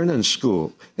don't learn in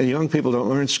school, and young people don't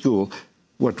learn in school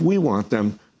what we want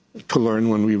them to learn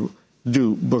when we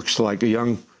do books like A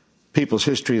Young People's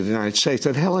History of the United States,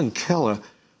 that Helen Keller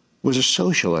was a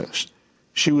socialist.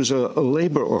 She was a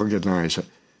labor organizer.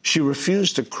 She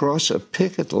refused to cross a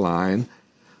picket line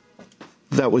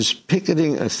that was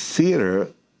picketing a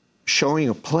theater showing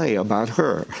a play about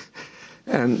her.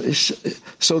 And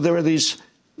so there are these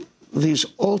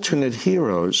alternate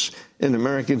heroes in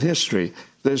American history.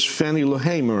 There's Fannie Lou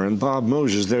Hamer and Bob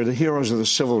Moses. They're the heroes of the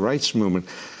civil rights movement.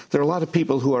 There are a lot of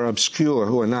people who are obscure,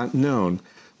 who are not known.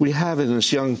 We have in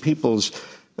this young people's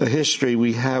history,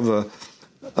 we have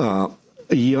a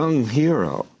young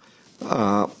hero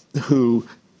who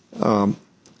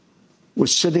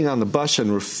was sitting on the bus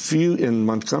and in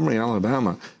Montgomery,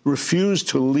 Alabama, refused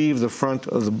to leave the front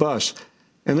of the bus.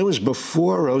 And it was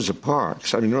before Rosa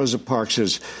Parks. I mean, Rosa Parks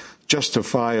is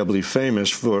justifiably famous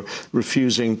for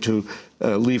refusing to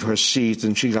leave her seat,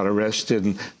 and she got arrested,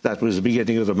 and that was the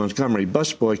beginning of the Montgomery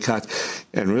bus boycott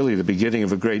and really the beginning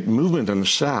of a great movement in the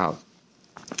South.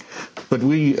 But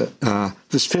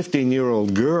this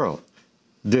 15-year-old girl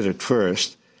did it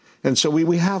first. And so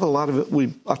we have a lot of it.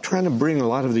 We are trying to bring a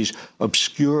lot of these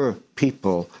obscure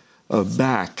people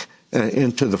back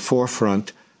into the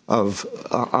forefront of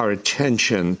our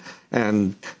attention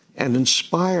and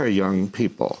inspire young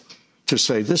people to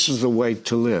say, this is the way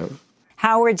to live.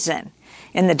 Howard Zinn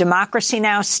in the Democracy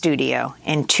Now! Studio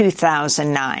in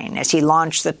 2009 as he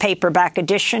launched the paperback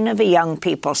edition of A Young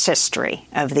People's History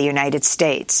of the United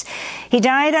States. He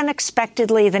died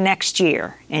unexpectedly the next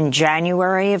year, in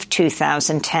January of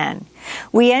 2010.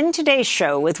 We end today's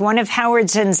show with one of Howard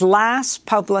Zinn's last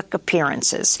public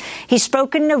appearances. He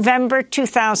spoke in November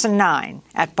 2009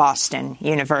 at Boston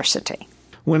University.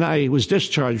 When I was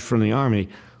discharged from the Army,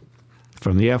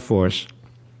 from the Air Force,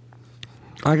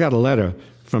 I got a letter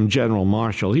from General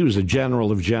Marshall. He was a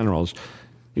general of generals.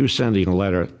 He was sending a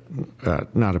letter,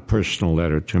 not a personal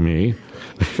letter to me.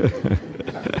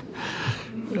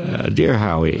 Dear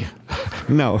Howie.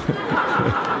 No.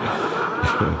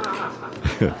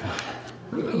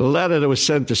 A letter that was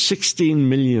sent to 16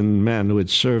 million men who had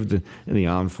served in the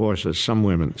armed forces, some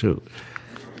women too.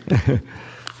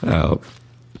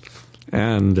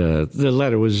 And the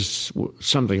letter was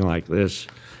something like this.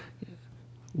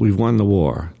 We've won the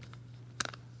war.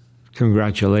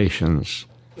 Congratulations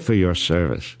for your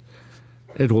service.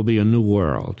 It will be a new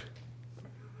world.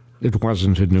 It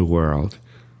wasn't a new world.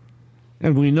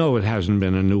 And we know it hasn't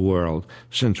been a new world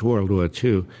since World War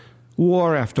II.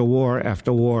 War after war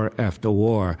after war after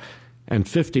war. And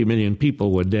 50 million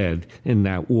people were dead in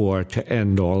that war to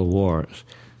end all wars,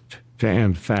 to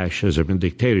end fascism and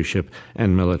dictatorship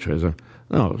and militarism.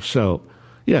 No, so,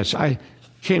 yes, I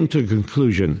came to the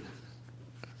conclusion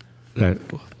that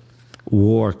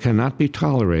war cannot be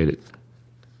tolerated,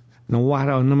 no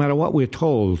matter what we're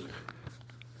told.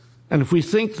 And if we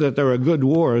think that there are good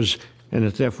wars, and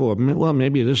that therefore, well,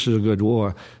 maybe this is a good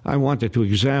war, I wanted to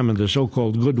examine the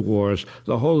so-called good wars,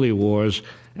 the holy wars,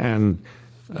 and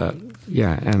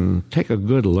take a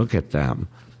good look at them,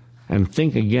 and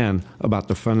think again about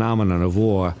the phenomenon of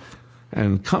war,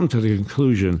 and come to the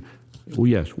conclusion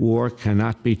Yes, war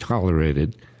cannot be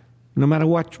tolerated. No matter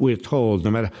what we're told,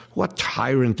 no matter what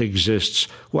tyrant exists,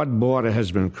 what border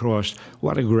has been crossed,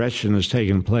 what aggression has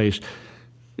taken place,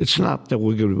 it's not that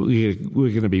we're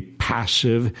going to be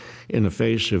passive in the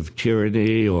face of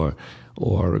tyranny or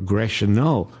aggression.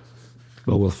 No,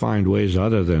 but we'll find ways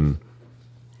other than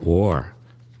war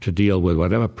to deal with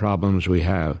whatever problems we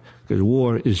have, because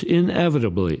war is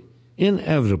inevitably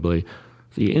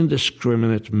the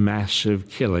indiscriminate, massive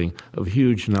killing of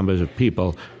huge numbers of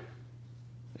people,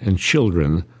 and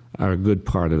children are a good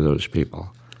part of those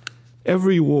people.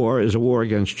 Every war is a war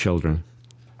against children.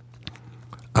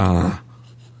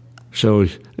 So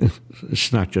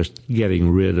it's not just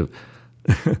getting rid of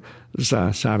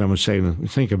Saddam Hussein.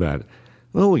 Think about it.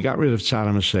 Well, we got rid of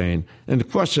Saddam Hussein. In the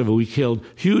course of it, we killed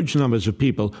huge numbers of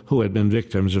people who had been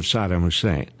victims of Saddam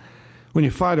Hussein. When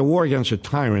you fight a war against a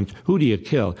tyrant, who do you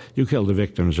kill? You kill the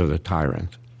victims of the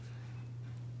tyrant.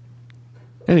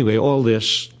 Anyway, all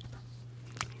this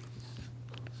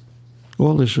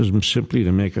is simply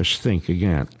to make us think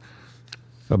again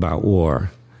about war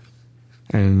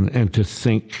and to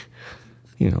think,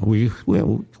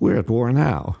 we're at war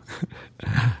now,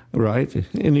 right?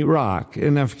 In Iraq,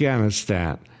 in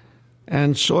Afghanistan,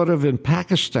 and sort of in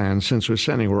Pakistan, since we're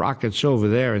sending rockets over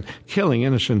there and killing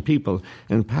innocent people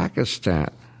in Pakistan.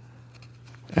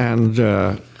 And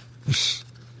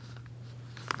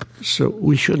so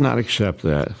we should not accept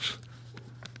that.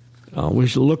 We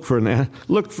should look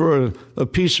for a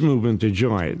peace movement to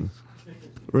join.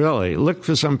 Really, look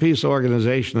for some peace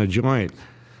organization to join.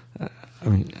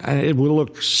 It will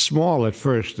look small at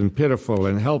first and pitiful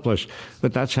and helpless,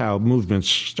 but that's how movements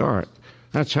start.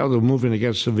 That's how the movement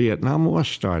against the Vietnam War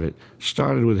started.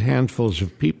 Started with handfuls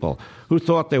of people who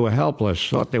thought they were helpless,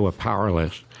 thought they were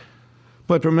powerless.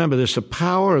 But remember this, the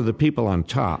power of the people on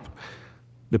top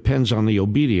depends on the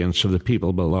obedience of the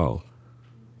people below.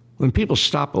 When people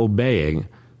stop obeying,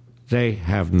 they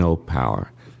have no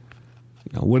power.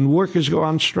 When workers go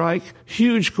on strike,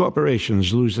 huge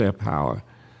corporations lose their power.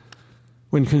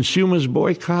 When consumers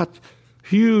boycott,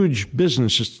 huge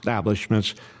business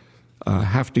establishments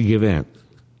have to give in.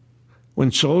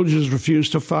 When soldiers refuse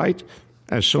to fight,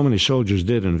 as so many soldiers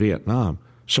did in Vietnam,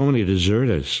 so many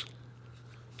deserters,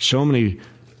 so many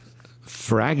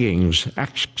fraggings,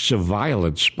 acts of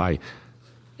violence by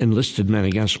enlisted men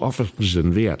against officers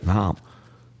in Vietnam,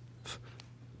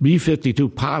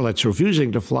 B-52 pilots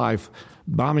refusing to fly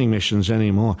bombing missions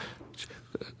anymore.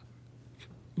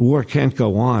 War can't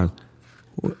go on.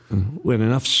 When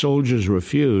enough soldiers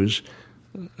refuse,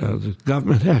 the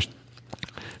government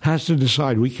has to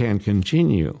decide we can't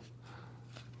continue.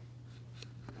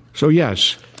 So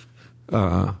yes,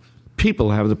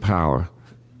 people have the power.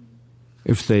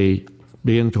 If they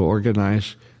begin to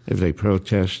organize, if they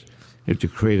protest, if they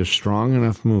create a strong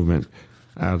enough movement,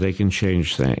 they can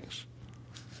change things.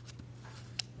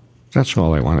 That's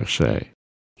all I want to say.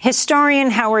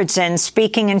 Historian Howard Zinn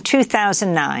speaking in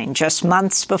 2009, just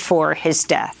months before his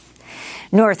death.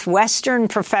 Northwestern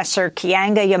professor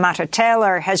Keeanga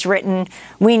Yamahtta-Taylor has written,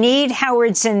 "We need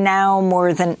Howard Zinn now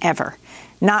more than ever,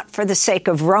 not for the sake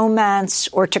of romance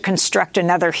or to construct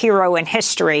another hero in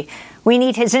history. We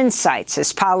need his insights,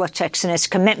 his politics, and his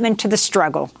commitment to the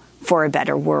struggle for a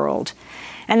better world."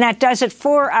 And that does it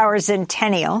for our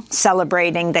Zentennial,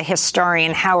 celebrating the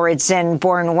historian Howard Zinn,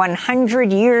 born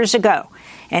 100 years ago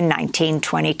in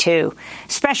 1922.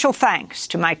 Special thanks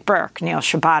to Mike Burke, Neil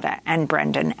Shibata, and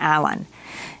Brendan Allen.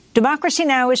 Democracy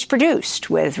Now! Is produced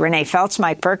with Renee Feltz,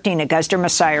 Mike Burke, Nina Guzder,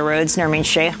 Messiah Rhodes, Nermeen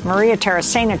Sheikh, Maria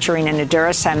Tarasena, Tarina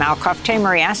Nadura, Sam Alcoff,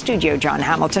 Marie Astudio, John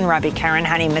Hamilton, Robbie Karen,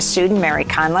 Hani Massoud, and Mary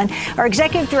Conlon. Our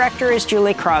executive director is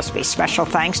Julie Crosby. Special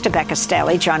thanks to Becca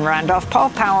Staley, John Randolph, Paul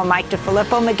Powell, Mike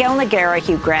DeFilippo, Miguel Noguera,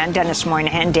 Hugh Grant, Dennis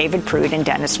Moynihan, David Prude, and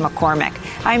Dennis McCormick.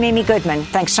 I'm Amy Goodman.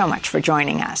 Thanks so much for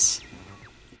joining us.